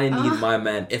 I need my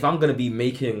man, if I'm gonna be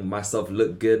making myself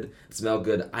look good, smell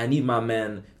good, I need my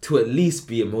man to at least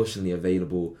be emotionally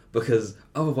available, because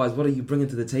otherwise, what are you bringing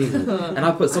to the table? And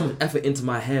I put so much effort into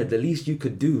my hair, the least you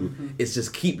could do is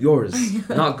just keep yours,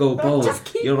 not go bold.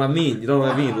 You know what I mean? You know what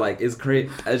I mean? Like, it's crazy.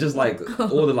 It's just like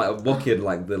all the like wicked,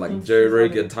 like the like Joe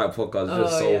Rogan type podcast is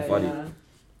just so funny. Yeah.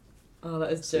 Oh,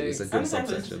 that is jokes. It's a How good many times have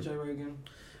you listened subsection. to Joe Rogan?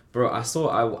 Bro, I saw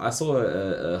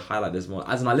a highlight this morning.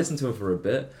 As in, I listened to him for a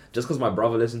bit, just because my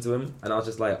brother listened to him, and I was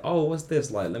just like, oh, what's this?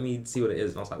 Like, let me see what it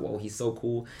is. And I was like, whoa, he's so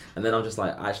cool. And then I'm just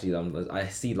like, actually, I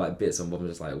see like bits, and I'm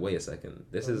just like, wait a second,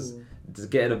 this is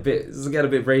getting a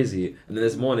bit crazy. And then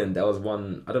this morning there was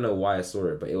one, I don't know why I saw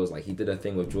it, but it was like he did a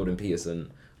thing with Jordan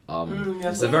Peterson.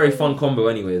 It's a very fun combo,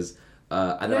 anyways.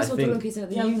 And then I think Peter at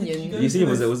the Yeah, Union. you you see,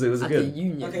 was it At good? the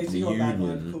Union. Okay, so The you got a bad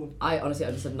Union. one. Cool. I honestly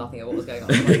understood nothing of what was going on.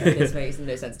 Like, his face made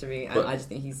no sense to me, and But- I just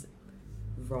think he's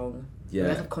wrong. Yeah. We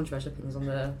have controversial opinions on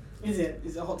the. Is it?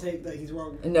 Is it a hot take that he's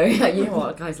wrong? No, you know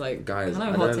what, guys? Like, Guys, can I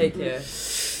have I a hot don't- take here?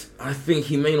 I think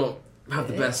he may not have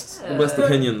the best Yeah.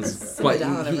 opinions, Sit but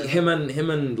down, him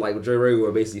and like Joe Rogan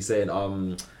were basically saying,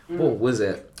 what was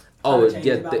it? Climate change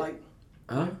yeah, about, like,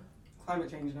 huh? climate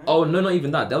change, no? Oh no, not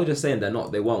even that. They were just saying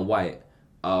they weren't white.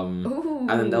 And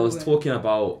then they was talking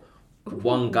about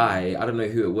one guy. I don't know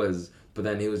who it was, but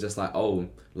then he was just like, oh,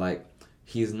 like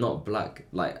he's not black.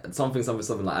 Like something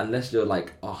like, unless you're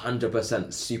like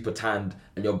 100% super tanned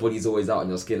and your body's always out and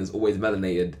your skin is always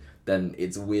melanated, then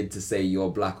it's weird to say you're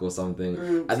black or something.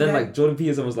 And then yeah. like Jordan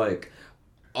Peterson was like,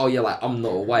 oh yeah, like I'm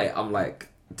not white. I'm like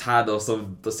tad or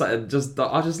something. Just I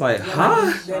was just like, They're huh?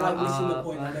 like, they're like missing the Shut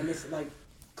point. up. Like they're missing like,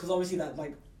 because obviously that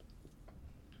like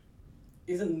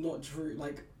isn't not true.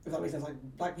 Like if that makes sense, like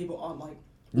black people aren't like.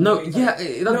 No, always, yeah, like,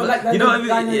 you no, know like, what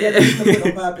I mean. They're missing the point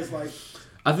on purpose, like.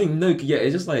 I think no, yeah,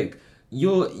 it's just like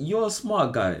you're a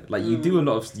smart guy. Like you do a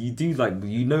lot of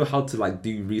you know how to like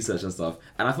do research and stuff.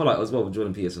 And I feel like as well with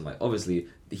Jordan Peterson, like obviously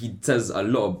he says a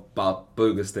lot about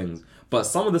bogus things, but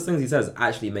some of the things he says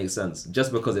actually make sense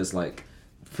just because it's like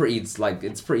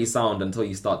it's pretty sound until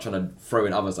you start trying to throw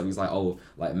in other stuff. He's like, oh,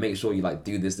 like make sure you like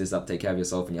do this up, take care of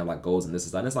yourself, and you have like goals and this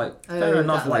and that. And it's like fair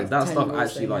enough, that, like that 10 stuff rules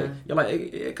actually thing, like yeah. you're like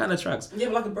it kind of tracks. Yeah,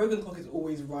 but like a broken clock is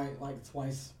always right like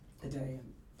twice a day.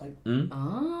 Like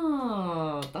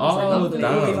Oh, that Oh, was people lovely. can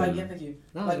damn. always like yeah, thank you.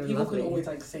 That was Like really people lovely. can always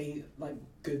like say like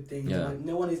good things. Yeah. Like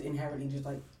no one is inherently just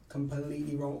like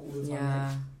completely wrong all the time.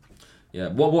 Yeah. Yeah,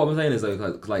 what I'm saying is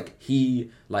like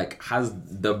he like has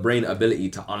the brain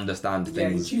ability to understand Yeah,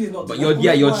 things. he chooses not to. But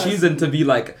That's you're worse. choosing to be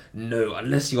like, no,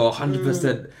 unless you're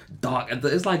 100% dark. And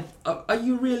it's like, are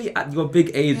you really at your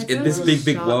big age Yeah, in this don't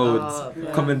big shut world up.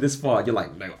 Yeah. coming this far? You're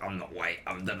like, no, I'm not white.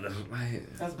 I'm the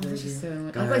like, That's Oh, that's crazy. just so annoying.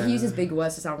 I feel like he uses big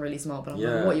words to sound really smart, but I'm Yeah.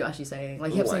 like, what are you actually saying?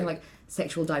 Like, he kept saying What? like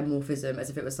sexual dimorphism as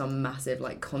if it was some massive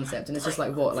like concept, and it's just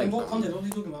like what, In like what context? What are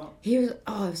you talking about? he was.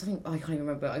 Oh, it was something I can't even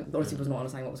remember. I honestly was not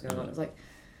understanding what was going on. It was like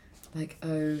like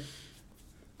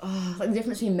the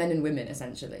difference between men and women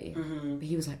essentially. Mm-hmm. But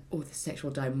he was like, oh, the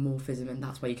sexual dimorphism, and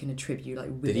that's why you can attribute like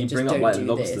women did he just bring don't up like do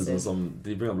lobsters this. or some? Did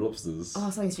he bring up lobsters? Oh,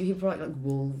 something stupid. He brought like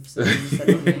wolves and said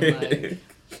something like,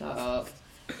 shut up.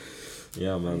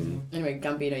 Yeah, man. Anyway,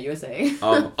 Gambino, you were saying.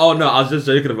 Oh no, I was just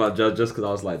joking about just because I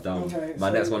was like, damn. Okay, My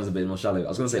so- next one is a bit more shallow. I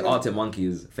was gonna say Yeah. Arctic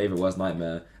Monkeys' favorite worst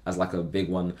nightmare as like a big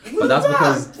one, but that's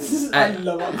because I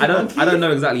love I don't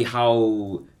know exactly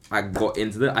how I got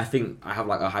into that. I think I have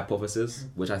like a hypothesis,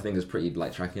 which I think is pretty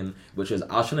like tracking, which is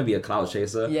I was trying to be a cloud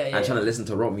chaser Yeah, and trying to yeah. listen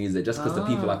to rock music just because the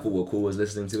people I thought were cool was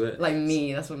listening to it. Like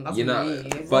me, that's You know, me.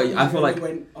 but I feel like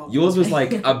yours was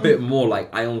like a bit more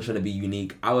like I am trying to be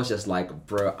unique. I was just like,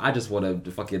 bro, I just want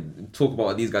to fucking talk about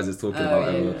what these guys is talking Oh,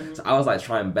 about. yeah. So I was like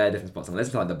trying bare different spots. And I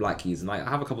listened to like the Black Keys, and like, I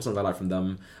have a couple songs I like from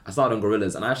them. I started on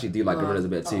Gorillaz, and I actually do like Oh. Gorillaz a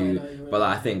bit Oh, too. I know Gorillaz. But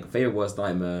like, I think favorite worst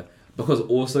nightmare. Because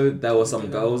also there were some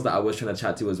girls that I was trying to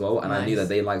chat to as well, and I knew Nice. that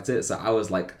they liked it, so I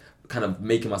was like kind of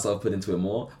making myself put into it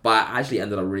more. But I actually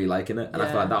ended up really liking it, and I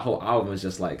feel Yeah. like that whole album was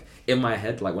just like in my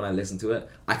head. Like when I listen to it,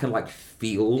 I can like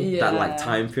feel that like Yeah.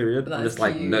 time period. I'm That's just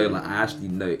like cute. no, like I actually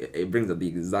know it brings up the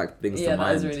exact things Yeah, to that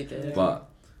mind. was really good. But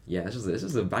yeah, it's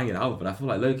just a banging album, and I feel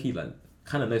like low key like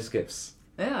kind of no skips.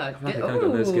 Yeah, I feel like good. I kind of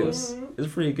got no Ooh. skips.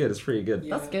 It's pretty good. It's pretty good.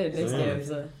 Yeah. That's good. No Yeah.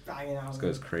 skips. banging out. This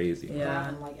goes crazy. Yeah.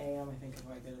 And like AM, I think is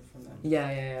quite good from them.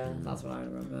 Yeah. That's what I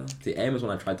remember. The aim is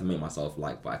when I tried to make myself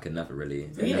like, but I could never really.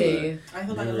 it Really? I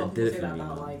feel like a Yeah, lot of did people it say for that me,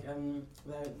 about man. like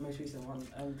their most recent one.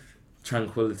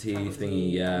 Tranquility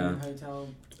thingy, yeah. Hotel.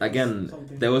 Again,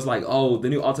 something. there was like, oh, the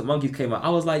new Arctic Monkeys came out. I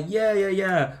was like,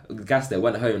 yeah. Gassed it,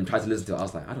 went home and tried to listen to it. I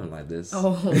was like, I don't like this.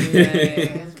 Oh, Yeah,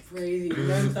 yeah. that's crazy. No,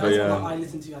 that's But yeah. what I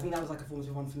listened to. I think that was like a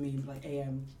formative one for me, like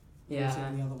AM. Yeah.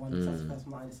 And the other one. That's the Mm. first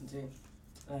one I listened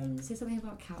to. Say something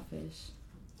about catfish.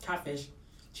 Catfish.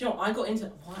 Do you know, I got into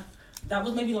what? That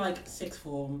was maybe like sixth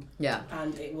form, Yeah.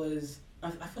 and it was. I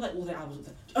feel like all the albums.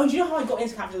 Oh, do you know how I got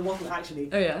into Capture the Bottom actually?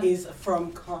 Oh yeah. Is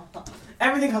from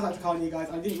everything comes back to Kanye, guys.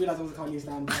 I didn't realize I was a Kanye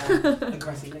stan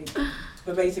aggressively,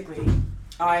 but basically,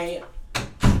 I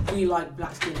really like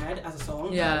Black Skinhead as a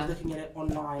song. Yeah. I was looking at it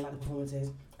online, like the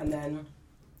performances, and then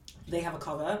they have a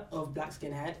cover of Black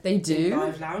Skinhead. They in do.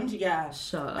 Live Lounge, yeah.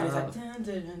 Shut And it's like up. dun,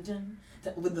 dun, dun,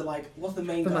 dun, with the like, what's the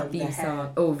main From guy my with the theme hair?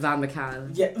 song. Oh, Van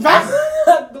McCann. Yeah,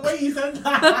 that's the way you said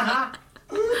that.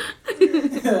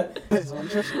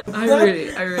 I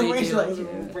The really way do she like was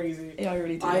him. crazy. Yeah, I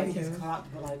really do I like think he's him.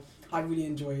 clapped, but like I really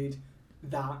enjoyed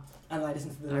that, and I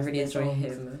listened to the. I rest really of their enjoy songs.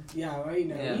 him. Yeah, well, you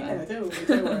know, Yeah.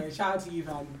 don't worry. Shout out to you,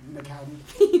 Van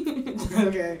McCann.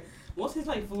 Okay, what's his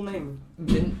like full name?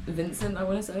 Vincent, I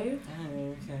want to say.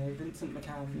 Oh, okay, Vincent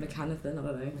McCann. McCannathan, I don't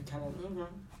know. McCann. Mhm.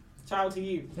 Shout out to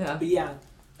you. Yeah. But yeah,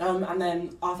 and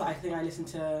then after I think I listened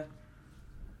to.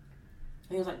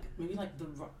 I think it was like maybe like the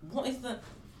what is the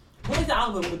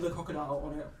album with the crocodile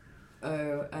on it?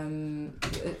 Oh,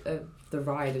 The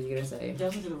Ride, are you gonna say? It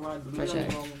doesn't do the ride, but maybe Try I'm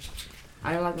check. wrong.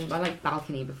 I like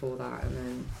Balcony before that, and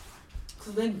then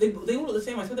Because they all look the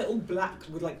same. I swear they're all black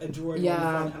with like a drawing Yeah. on the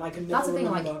front, and I can never that's the thing.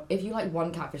 remember. Like, if you like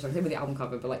one Catfish song, same with the album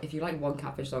cover, but like if you like one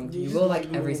Catfish song, You you just will like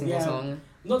like them every all, single yeah. song.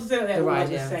 Not to say that they're The all Ride,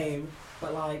 like yeah. the same,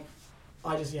 but like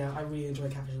I really enjoy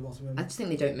Catfish and Blossom. I just think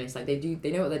they don't miss. Like they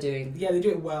know what they're doing. Yeah, they do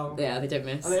it well. Yeah, they don't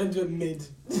miss. And they don't do it mid.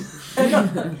 They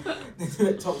do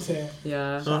it top tier.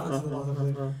 Yeah. Shout out to the lot of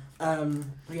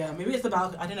them. But yeah, maybe it's the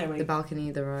balcony. I don't know. The Maybe.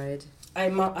 Balcony, The Ride.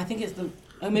 I think it's the.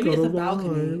 Oh, maybe it's the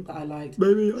balcony that I liked.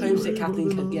 Baby, Homesick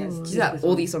Kathleen could guess. See that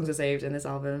all these songs are saved in this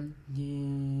album.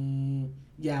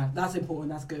 Yeah, that's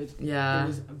important. That's good. It Yeah,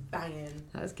 was banging.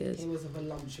 that's good. It was a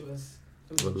voluptuous.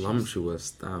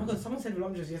 Voluptuous, Oh my damn. god, someone said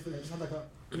voluptuous yesterday. I just had like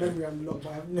a memory unlocked, but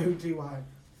I have no clue why.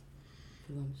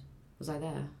 Was I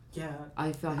there? Yeah.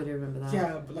 I feel like I don't remember that.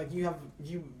 Yeah, but like you.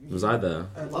 Was I there?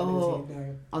 Oh.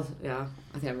 No. Yeah,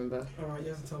 I think I remember. Alright, you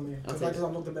have to tell me. I'll Because take I just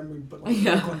unlocked the memory, but like,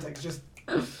 Yeah. no context, just.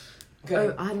 Okay.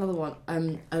 Oh, I had another one.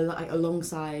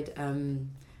 Alongside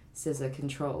Scissor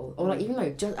Control, or like even though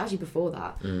just actually before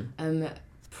that,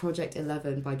 Project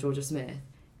 11 by Georgia Smith.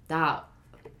 That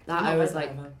I was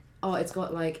like, oh, it's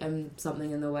got like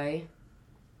Something in the Way.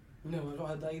 No, I've not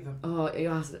heard that either. Oh, it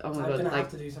has, oh my I'm god, gonna like have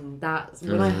to do some. that.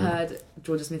 When I heard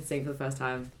Georgia Smith sing for the first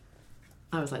time,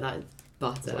 I was like, that is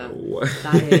butter.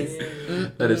 That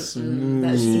is. That is smooth.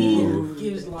 That's She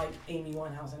gives like Amy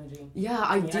Winehouse energy. Yeah,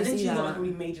 I do think see she's got like that. a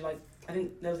really major like. I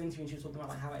think there was an interview and she was talking about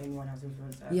like how Amy Winehouse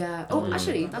influenced her. Yeah. Oh,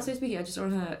 actually, that's so spooky. I just saw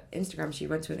on her Instagram she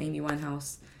went to an Amy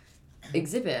Winehouse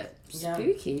exhibit. Yeah.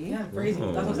 Spooky. Yeah, crazy.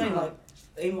 Oh. That's what I'm saying. Like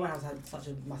Amy Winehouse had such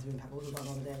a massive impact. What was that the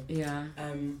other day? Yeah.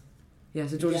 Yeah,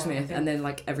 So Georgia Yeah, I Smith, think- and then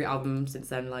like every album since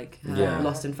then, like her Yeah.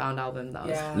 Lost and Found album. That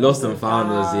was. Yeah. Lost and Found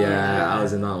was, yeah, Yeah. I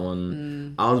was in that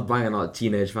one. Mm. I was banging out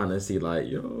Teenage Fantasy, like,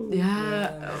 yo. Yeah.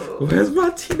 Yeah. Oh. Where's my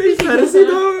Teenage Fantasy,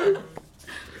 dog?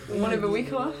 Whatever we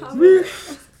can't have. We-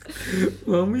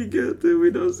 When we get there,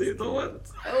 we don't see no one.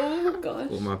 Oh gosh.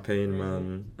 All my pain,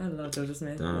 man. I love Georgia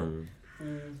Smith. Damn.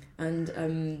 And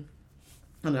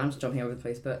I don't know, I'm just jumping over the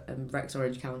place, but Rex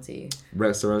Orange County.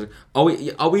 Rex Orange. Are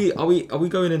we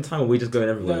going in time or are we just going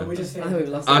everywhere? No, we just I think we've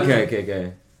lost.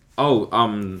 Okay.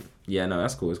 Oh, yeah, no,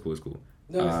 that's cool. It's cool.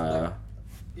 No, it's like,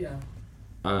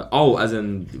 yeah. Oh, as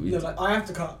in, No, like I have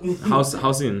to cut.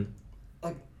 how soon?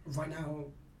 Like right now,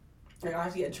 like I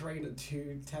have to get a train at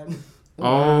 2:10.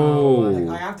 Oh,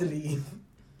 Like I have to leave.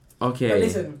 okay. But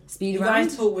listen, Speed you round.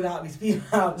 guys talk without me. Speed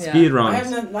round. Yeah. Speed I round.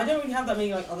 I don't really have that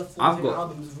many like other I've formative got-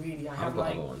 albums really. I I've have got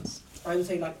like other ones. I would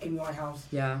say like Amy Winehouse,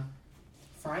 Yeah.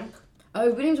 Frank. Oh,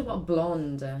 we didn't talk about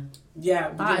Blonde.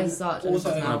 Yeah, we That did is such an also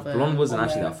interesting album. Blonde wasn't on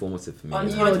actually there. that formative for me. You're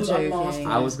Untitled joking. Unmasked.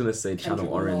 I was gonna say Channel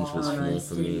Kendrick Orange Lamar, was Oh, more nice.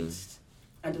 for me. Roots,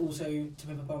 and also To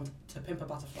Pimp a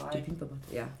Butterfly.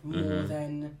 Yeah. More Mhm.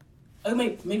 than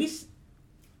maybe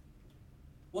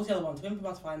what's the other one? To Pimp a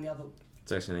Butterfly and the other.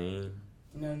 Section E,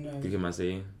 No. Give My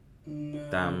C, No.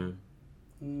 Damn.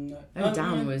 No. Oh,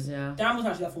 Damn was Damn was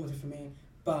actually that formative for me,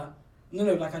 but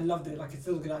no, like I loved it. Like it's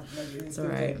still good. Like, it's It's still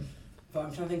alright. good. But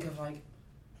I'm trying to think of like,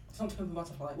 it's not To Pimp a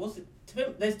Butterfly. What's it?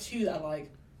 There's two that are like,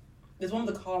 there's one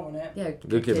with the car on it. Yeah.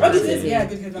 Good Kid, Oh, Mad Good City. Kid, yeah,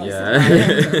 Good Kid, Mad Yeah.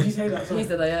 City. Did you say that? He Sorry.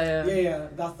 said that. Yeah,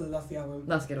 that's the album.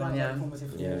 That's a good That one. was, Yeah. like,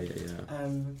 formative for me. Yeah.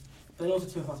 But then also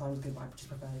To Pimp a Butterfly was good, but I just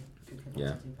prefer Good Kid, Mad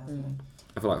Yeah. City personally.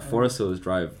 I feel like Forest Hills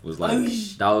Drive was like Oh,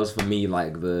 that was for me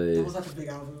like That the was such a big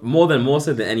album. more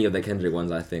so than any of the Kendrick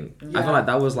ones. I think I Yeah. feel like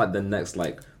that was like the next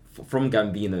like from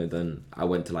Gambino. Then I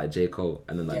went to like J Cole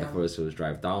and then like Yeah. the Forest Hills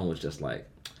Drive. That one was just like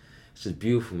it's just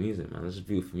beautiful music, man. It's just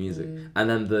beautiful music. Mm. And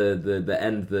then the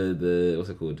end the what's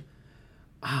it called?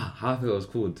 How I forgot what it was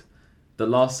called. the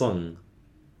last song.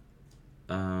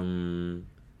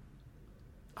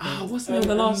 What's the name of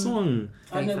the last song?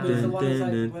 I know, but it's the one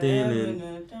that's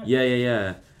like...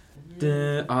 Yeah.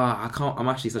 I can't. I'm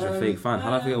actually such a fake fan. How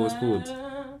do I forget what it's called?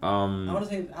 I want to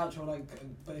say the outro, like,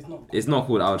 but it's not. It's not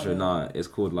called outro. Nah, it's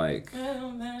called like.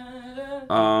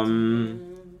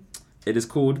 It is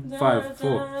called 5,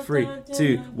 4, 3,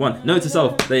 2, 1. Note to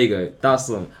self. There you go. That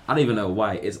song. I don't even know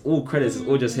why. It's all credits. It's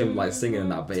all just him like singing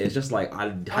that. But it's just like I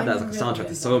had that as like a soundtrack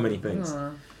to so many things.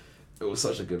 It was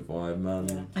such a good vibe,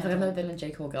 man. I think I've never been a J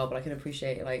Cole girl, but I can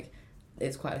appreciate like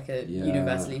it's quite like a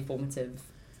universally formative.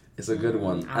 It's a good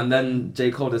one. And then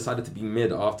J. Cole decided to be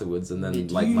mid afterwards, and then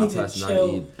like You my need to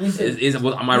personality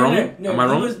chill. am I wrong? No, Am I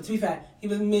wrong? To be fair, he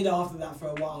was mid after that for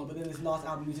a while, but then this last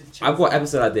album he just chilled. I've got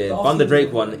episode idea. The Thunder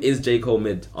Drake off-season one is J. Cole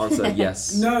mid. Answer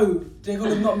yes. No, J. Cole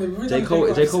is not mid. J.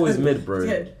 Cole is mid, bro.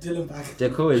 Get Dylan back. J.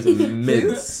 Cole is mid.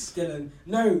 Dylan.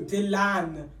 No,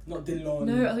 Dylan, not Dylan.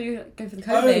 No, I thought you were going for the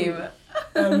code name.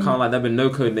 Can't lie, there've been no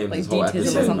code names Like this whole D-Tizzle or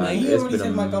episode, something. man. He It's already been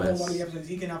said a my dub on one of mess. the episodes.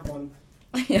 He can have one.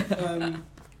 Yeah.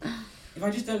 If I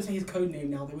just don't say his code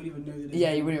name now, they wouldn't even know that. It's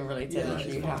Yeah, him. you wouldn't relate to it. Yeah,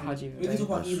 Actually, it's how do you? We can talk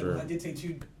about That's either. true. I did say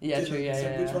two. Yeah, true. Yeah, so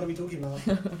yeah. which yeah. one are we talking about?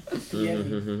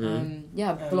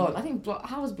 Mhm. Blonde. I think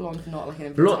how was Blonde not like an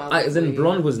important Blonde, album as for in you?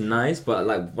 Blonde was nice, but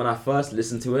like when I first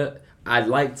listened to it, I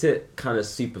liked it kind of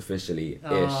superficially ish.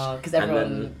 Because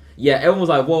everyone. Everyone was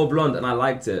like, "Whoa, Blonde," and I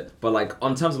liked it. But like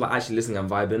on terms of like actually listening and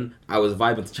vibing, I was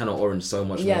vibing to Channel Orange so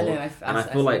much Yeah, more. no, I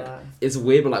feel see like that. it's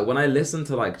weird, but like when I listen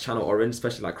to like Channel Orange,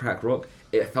 especially like Crack Rock,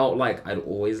 it felt like I'd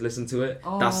always listen to it.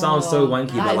 That sounds so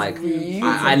wanky, that but is like beautiful.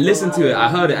 I listened to it, I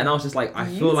heard it, and I was just like, I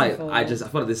feel like Beautiful. I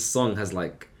feel like this song has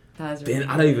like That is been. really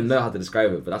I don't even know how to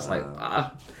describe it, but that's like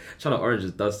Wow. Channel Orange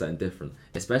just does something different.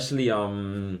 Especially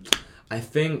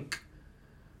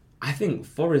I think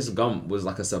Forrest Gump was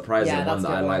like a surprising Yeah, one that's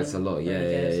that a I good liked one. a lot.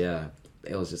 Really Yeah.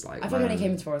 good. It was just like I feel like when man, it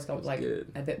came to Forrest Gump, like good.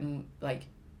 a bit like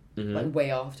Mhm. like way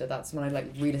after. That's when I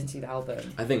like re-listened to the album.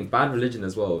 I think Bad Religion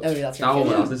as well. Oh, yeah, that's that really one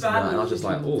when I was good. listening to that, and I was just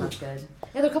like, oh, That's good.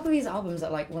 Yeah, there are a couple of these albums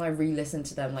that like when I re-listened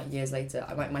to them like years later,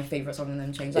 like my favorite song in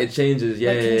them changed. Like, it changes.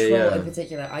 Yeah, like yeah, Control yeah. in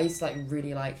particular, I used to like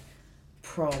really like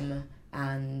Prom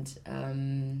and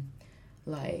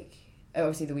like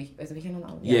obviously the weekend on that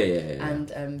one. Yeah.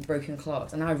 And Broken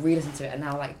Clocks, and now I re-listened to it, and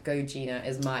now like Go Gina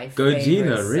is my Go favorite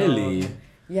Gina, song. really?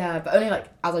 Yeah, but only like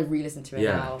as I re-listen to it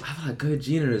Yeah. now. I feel like Go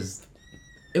Gina is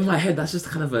in my head. That's just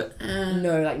kind of a.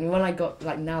 No, like when I got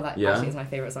like now that Yeah. actually is my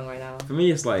favorite song right now. For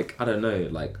me, it's like I don't know,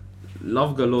 like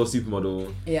Love Galore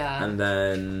Supermodel, Yeah. and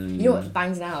then You know what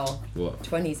bangs now? What?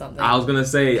 20 something. I was gonna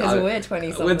say Because we're 20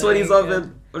 something. we're 20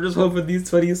 something. I'm just hoping these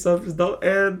 20 somethings don't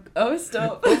end. Oh,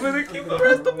 stop. I'm gonna keep the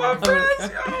rest of my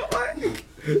friends. Yo, like,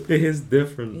 it is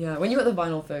different. Yeah, when you got the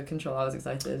vinyl for Control, I was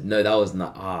excited. No, that was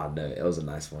not. No, it was a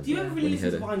nice one. Do you ever When you release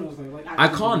heard his it. vinyls though? Like, I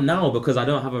actually? can't now because I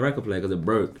don't have a record player because it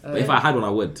broke. Oh, But if yeah. I had one, I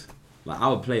would. Like I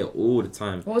would play it all the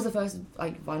time. What was the first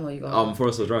like vinyl you got?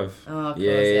 Forest Hills Drive. Oh, of course,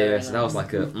 Yeah. very So that was nice.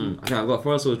 like a. I think I've got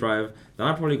Forest Hills Drive. Then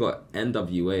I probably got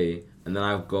NWA, and then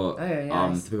I've got Oh,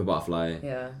 yes. To Pimp a Butterfly.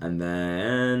 Yeah. And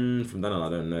then from then on, I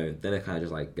don't know. Then it kind of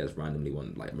just like gets randomly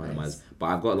randomized. Nice. But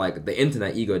I've got like the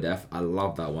Internet Ego Death. I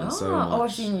love that one so much. Oh,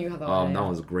 I've seen you have that one. That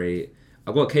one's great.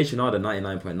 I've got K Shinada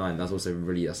 99.9. That's also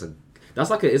really that's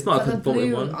like a. It's Is not that a the conformative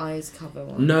Blue one. Eyes cover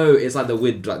one? No, it's like the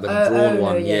with like the Oh, drawn no,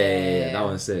 one. yeah, Yeah. That yeah.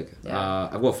 one's sick. Yeah.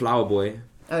 I've got Flower Boy.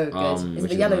 Oh, good. Is it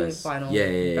which the yellow nice. vinyl?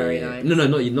 Yeah. Very nice. No,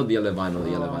 not the yellow vinyl. The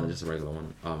yellow Oh. vinyl, just a regular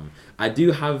one. I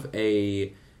do have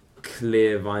a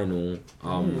clear vinyl.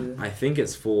 Ooh. I think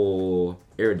it's for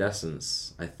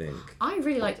Iridescence. I think. I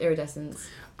really liked Iridescence.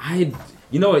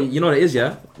 You know what it is,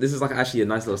 yeah. This is like actually a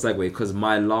nice little segue because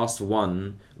my last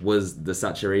one was the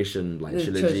Saturation like The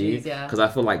trilogy. trilogies, yeah. Because I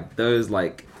feel like those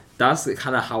like that's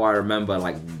kind of how I remember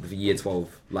like the year 12,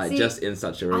 like See, just in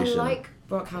Saturation. I like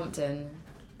Brockhampton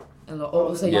a lot.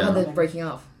 Also, you Yeah. had the Breaking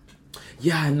Up.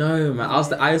 Yeah, I know, man.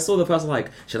 I saw the person like,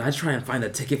 should I try and find a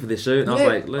ticket for this show? And I was No,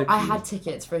 like, look. I had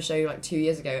tickets for a show like 2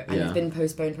 years ago, and Yeah. it's been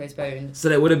postponed. So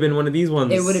that would have been one of these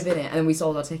ones. It would have been it, and then we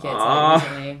sold our tickets Ah. like,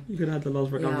 recently. You could have had the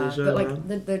last Brockhampton Yeah, show, but like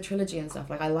man. the trilogy and stuff,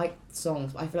 like I like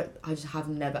songs, but I feel like I just have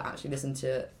never actually listened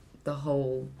to the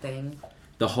whole thing.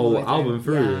 The all whole the way through. album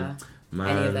through. Yeah,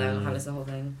 Man. any of them, I haven't listened to the whole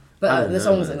thing. I But don't the know,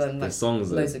 songs man. are then like the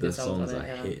songs loads of good songs songs on are it,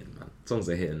 yeah. hitting, man. Songs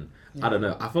are hitting. Yeah. I don't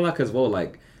know. I feel like as well,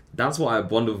 like that's what I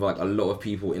bond with like a lot of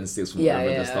people in Sixth Form Yeah, at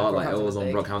the yeah, start. Like it Brockhampton was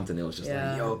on was big. Brockhampton. It was just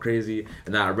Yeah. like yo crazy.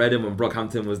 And then I read him when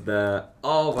Brockhampton was there.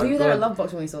 Oh my Were you god. there at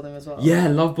Lovebox when we saw them as well? Yeah,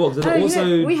 Lovebox. And Oh, you also.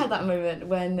 know, we had that moment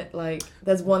when like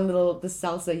there's one little the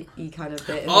salsa-y kind of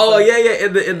bit. in the Oh song. yeah.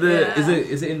 In the Yeah.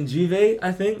 is it in Juve?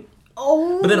 I think.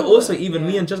 Oh. But then also, even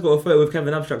me yeah. and Jess got a photo with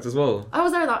Kevin Abstract as well. I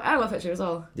was there. I got a picture as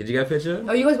well. Did you get a picture?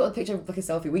 Oh, you guys got a picture of like a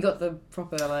selfie. We got the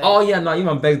proper like. Oh yeah, no, you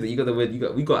man begged it. You got the weird.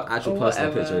 We got an actual Oh, personal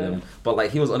whatever. picture of him. But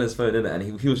like he was on his phone in it,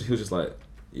 and he was just like,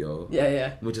 yo. Yeah,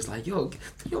 yeah. We're just like, yo,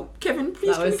 Kevin,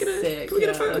 please, That can we was get a, sick, can we get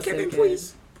a yeah, photo, that was so Kevin, good.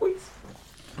 please.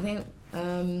 I think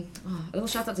a little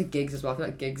shout out to Gigs as well. I feel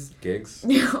like Gigs. Gigs.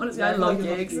 Yeah, honestly, I Yeah, love I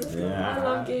love Gigs. Gigs. Yeah. I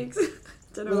love Gigs.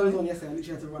 Don't When I was know on why. yesterday, I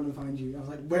literally had to run and find you. I was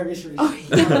like, where is she? Oh,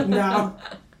 yeah. Now.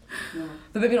 No.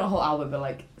 But maybe not a whole album, but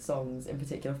like songs in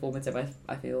particular formative.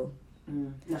 I feel.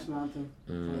 National anthem.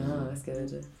 Oh, that's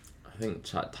good. I think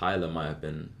Tyler might have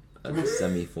been a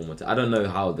semi-formative. I don't know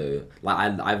how though.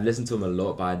 Like I've listened to him a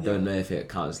lot, but I don't know if it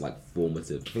counts like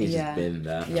formative. I think he's Yeah. just been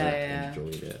there. Yeah, and yeah.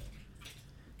 enjoyed it.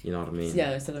 You know what I mean?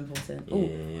 Yeah, it's still important.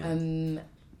 Yeah.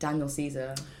 Daniel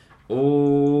Caesar.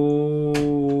 Oh.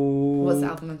 What's the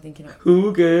album I'm thinking of?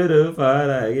 Who could have thought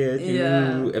I get you?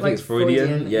 Yeah, I think like it's Freudian.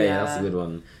 Freudian, Yeah, that's a yeah. good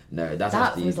one. No, that's That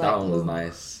actually was that like, one was ooh.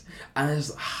 nice.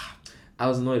 And I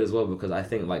was annoyed as well because I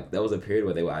think like there was a period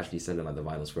where they were actually selling like the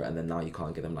vinyls for it, and then now you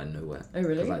can't get them like nowhere. Oh,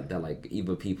 really? 'Cause, like they're like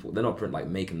either people they're not print like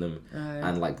making them,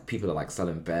 and like people are like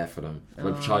selling bare for them,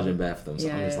 like Oh. charging bare for them. So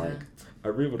I'm Yeah, just yeah. like, I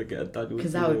really want to get a Daniel.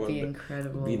 Because that Caesar would one. be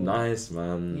incredible. It'd be nice,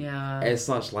 man. Yeah. It's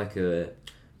such like a.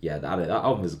 Yeah, that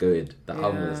album is good. That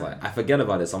album is Yeah. like I forget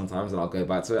about it sometimes, and I'll go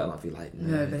back to it, and I'll be like,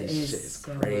 No, but it this is shit is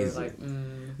so, crazy. Like,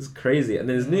 It's crazy, and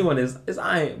then his new one is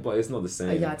aight, but it's not the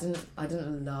same. yeah, I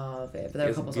didn't love it, but there are a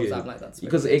It's couple songs good. that I'm like that's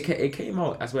Because really it came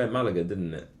out, I swear, in Malaga,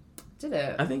 didn't it? did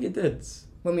it I think it did.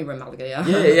 when we were in Malaga, yeah.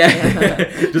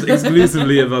 Yeah. Just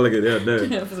exclusively in Malaga. Yeah,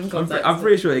 no. For some I'm context.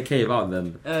 pretty sure it came out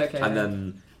then, Okay. and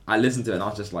then I listened to it, and I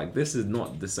was just like, this is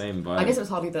not the same vibe. I guess it was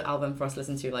hardly the album for us to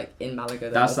listen to like in Malaga.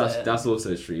 Though, that's was it? that's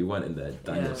also true. You went in there,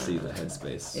 Daniel Yeah. Caesar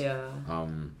headspace. Yeah.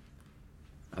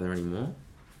 Are there any more?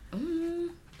 Mm,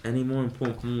 Any more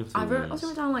important I also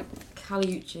wrote down like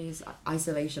Kali Uchis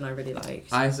Isolation. I really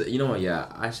liked. You know what? Yeah,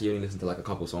 I actually only listened to like a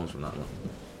couple songs from that one,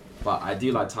 but I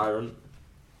do like Tyrant.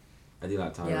 Yeah,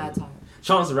 Tyler.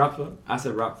 Chance the Rapper. I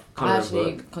said rap. I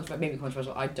actually maybe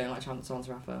controversial. I don't like Chance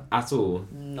the Rapper. At all.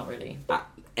 Not really.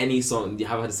 Any song? You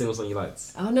haven't had a single song you liked?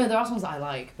 Oh no, there are songs that I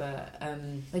like, but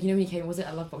like you know when he came, was it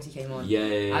a Love Box he came on? Yeah.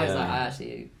 I was like, I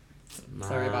actually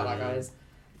sorry about that, guys.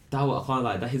 That was, I can't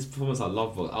lie. That his performance at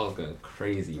Love Box, I was going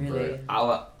crazy, bro. Really?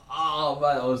 Oh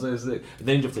man, I was so sick.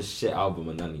 Then he dropped a shit album,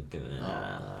 and then he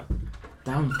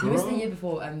damn, bro. It was the year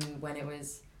before when it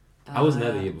was. I wasn't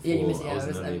there the year Yeah, you before. missed it. I Yeah, it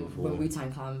wasn't was there the year before. when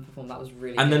Wu-Tang Clan performed. That was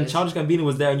really. And then good. Childish Gambino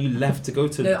was there, and you left to go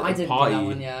to No, the I didn't party. do that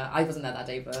one. Yeah, I wasn't there that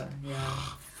day, but yeah.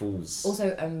 Fools.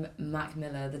 Also, Mac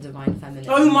Miller, The Divine Feminine.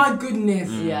 Oh my goodness.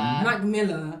 Yeah. Mac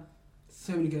Miller.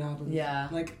 So many good albums. Yeah.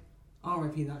 Like,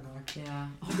 R.I.P. that guy. Yeah.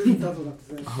 That's all I have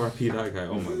to say. R.I.P. that guy.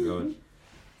 Oh my god.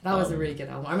 That was a really good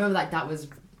album. I remember that was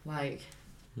like,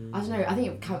 I don't know. I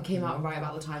think it came out right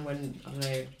about the time when I don't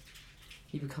know,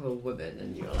 you become a woman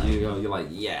and you're like, You're like,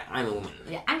 yeah, I'm a woman.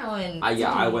 yeah, I'm a woman.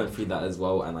 I went through that as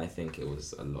well, and I think it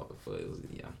was a lot for it. Was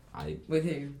With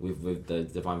who? with the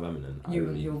Divine Feminine.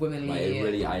 Your womanly. Like it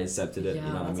really, I accepted it. Yeah,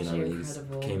 you know what I that's mean? I actually really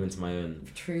incredible. came into my own.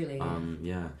 Truly. Yeah. I'm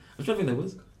trying to think there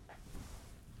was.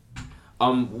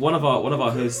 One of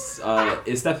our hosts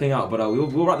is stepping out, but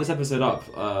we'll wrap this episode up.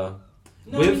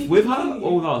 No, I mean, you with can her continue.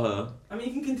 or without her. I mean,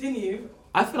 you can continue.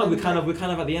 I feel like we're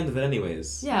kind of at the end of it,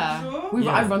 anyways. yeah. Sure?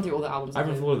 Yeah. I've run through all the albums. I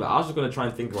haven't thought of it. I was just gonna try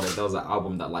and think about it. There was an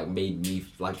album that like made me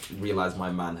like realize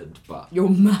my manhood, but Your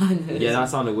man. yeah, that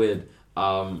sounded weird.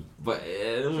 But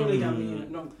Surely Gambino.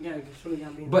 No, yeah, surely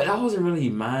Gambino. but that wasn't really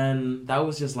man. That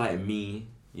was just like me.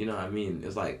 You know what I mean?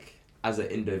 It's like as an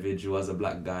individual, as a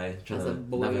black guy, trying As a to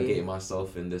boy. navigate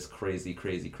myself in this crazy,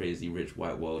 crazy, crazy rich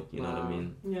white world. You know what I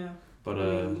mean? Yeah. But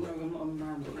No, I'm not a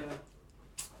man, but yeah.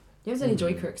 You ever seen any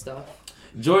Joy Crook stuff?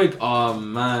 Joy, oh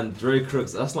man, Joy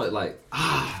Crooks. That's not like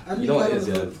you know what it is,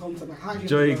 yeah.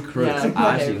 Joy Crooks. Yeah, I okay.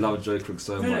 actually love Joy Crooks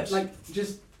so much. Like,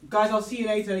 just guys, I'll see you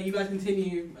later. You guys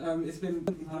continue. It's been.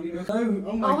 Oh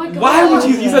my my god. God. Why would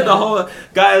you said the whole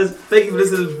guys? Thank you for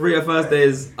listening to Bria First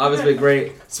Days. It's been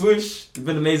great. Swoosh, it's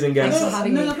been amazing, Thanks guys. for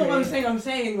having me, that's not what I'm Chris. saying. I'm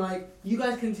saying like you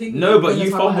guys continue. No, but Yeah, you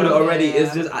that's how I fumbled it heard it, already. yeah.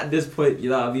 It's just at this point, you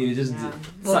know what I mean. You just Yeah.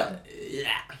 it's Well, like, yeah.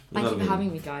 You know Thank you what I for mean?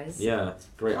 having me, guys. Yeah,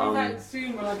 great. Come back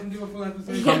soon when I can do a full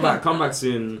episode. Come back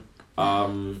soon.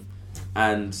 And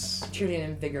Truly an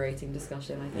invigorating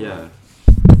discussion, I think. yeah.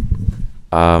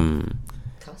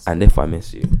 Cuss. And if I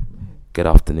miss you, good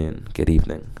afternoon, good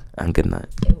evening, and good night.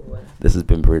 Ew. This has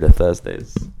been Burrito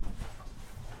Thursdays.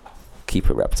 Keep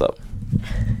it wrapped up.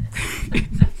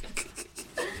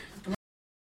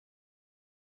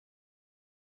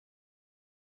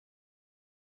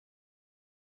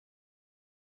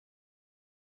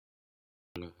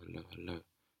 Hello.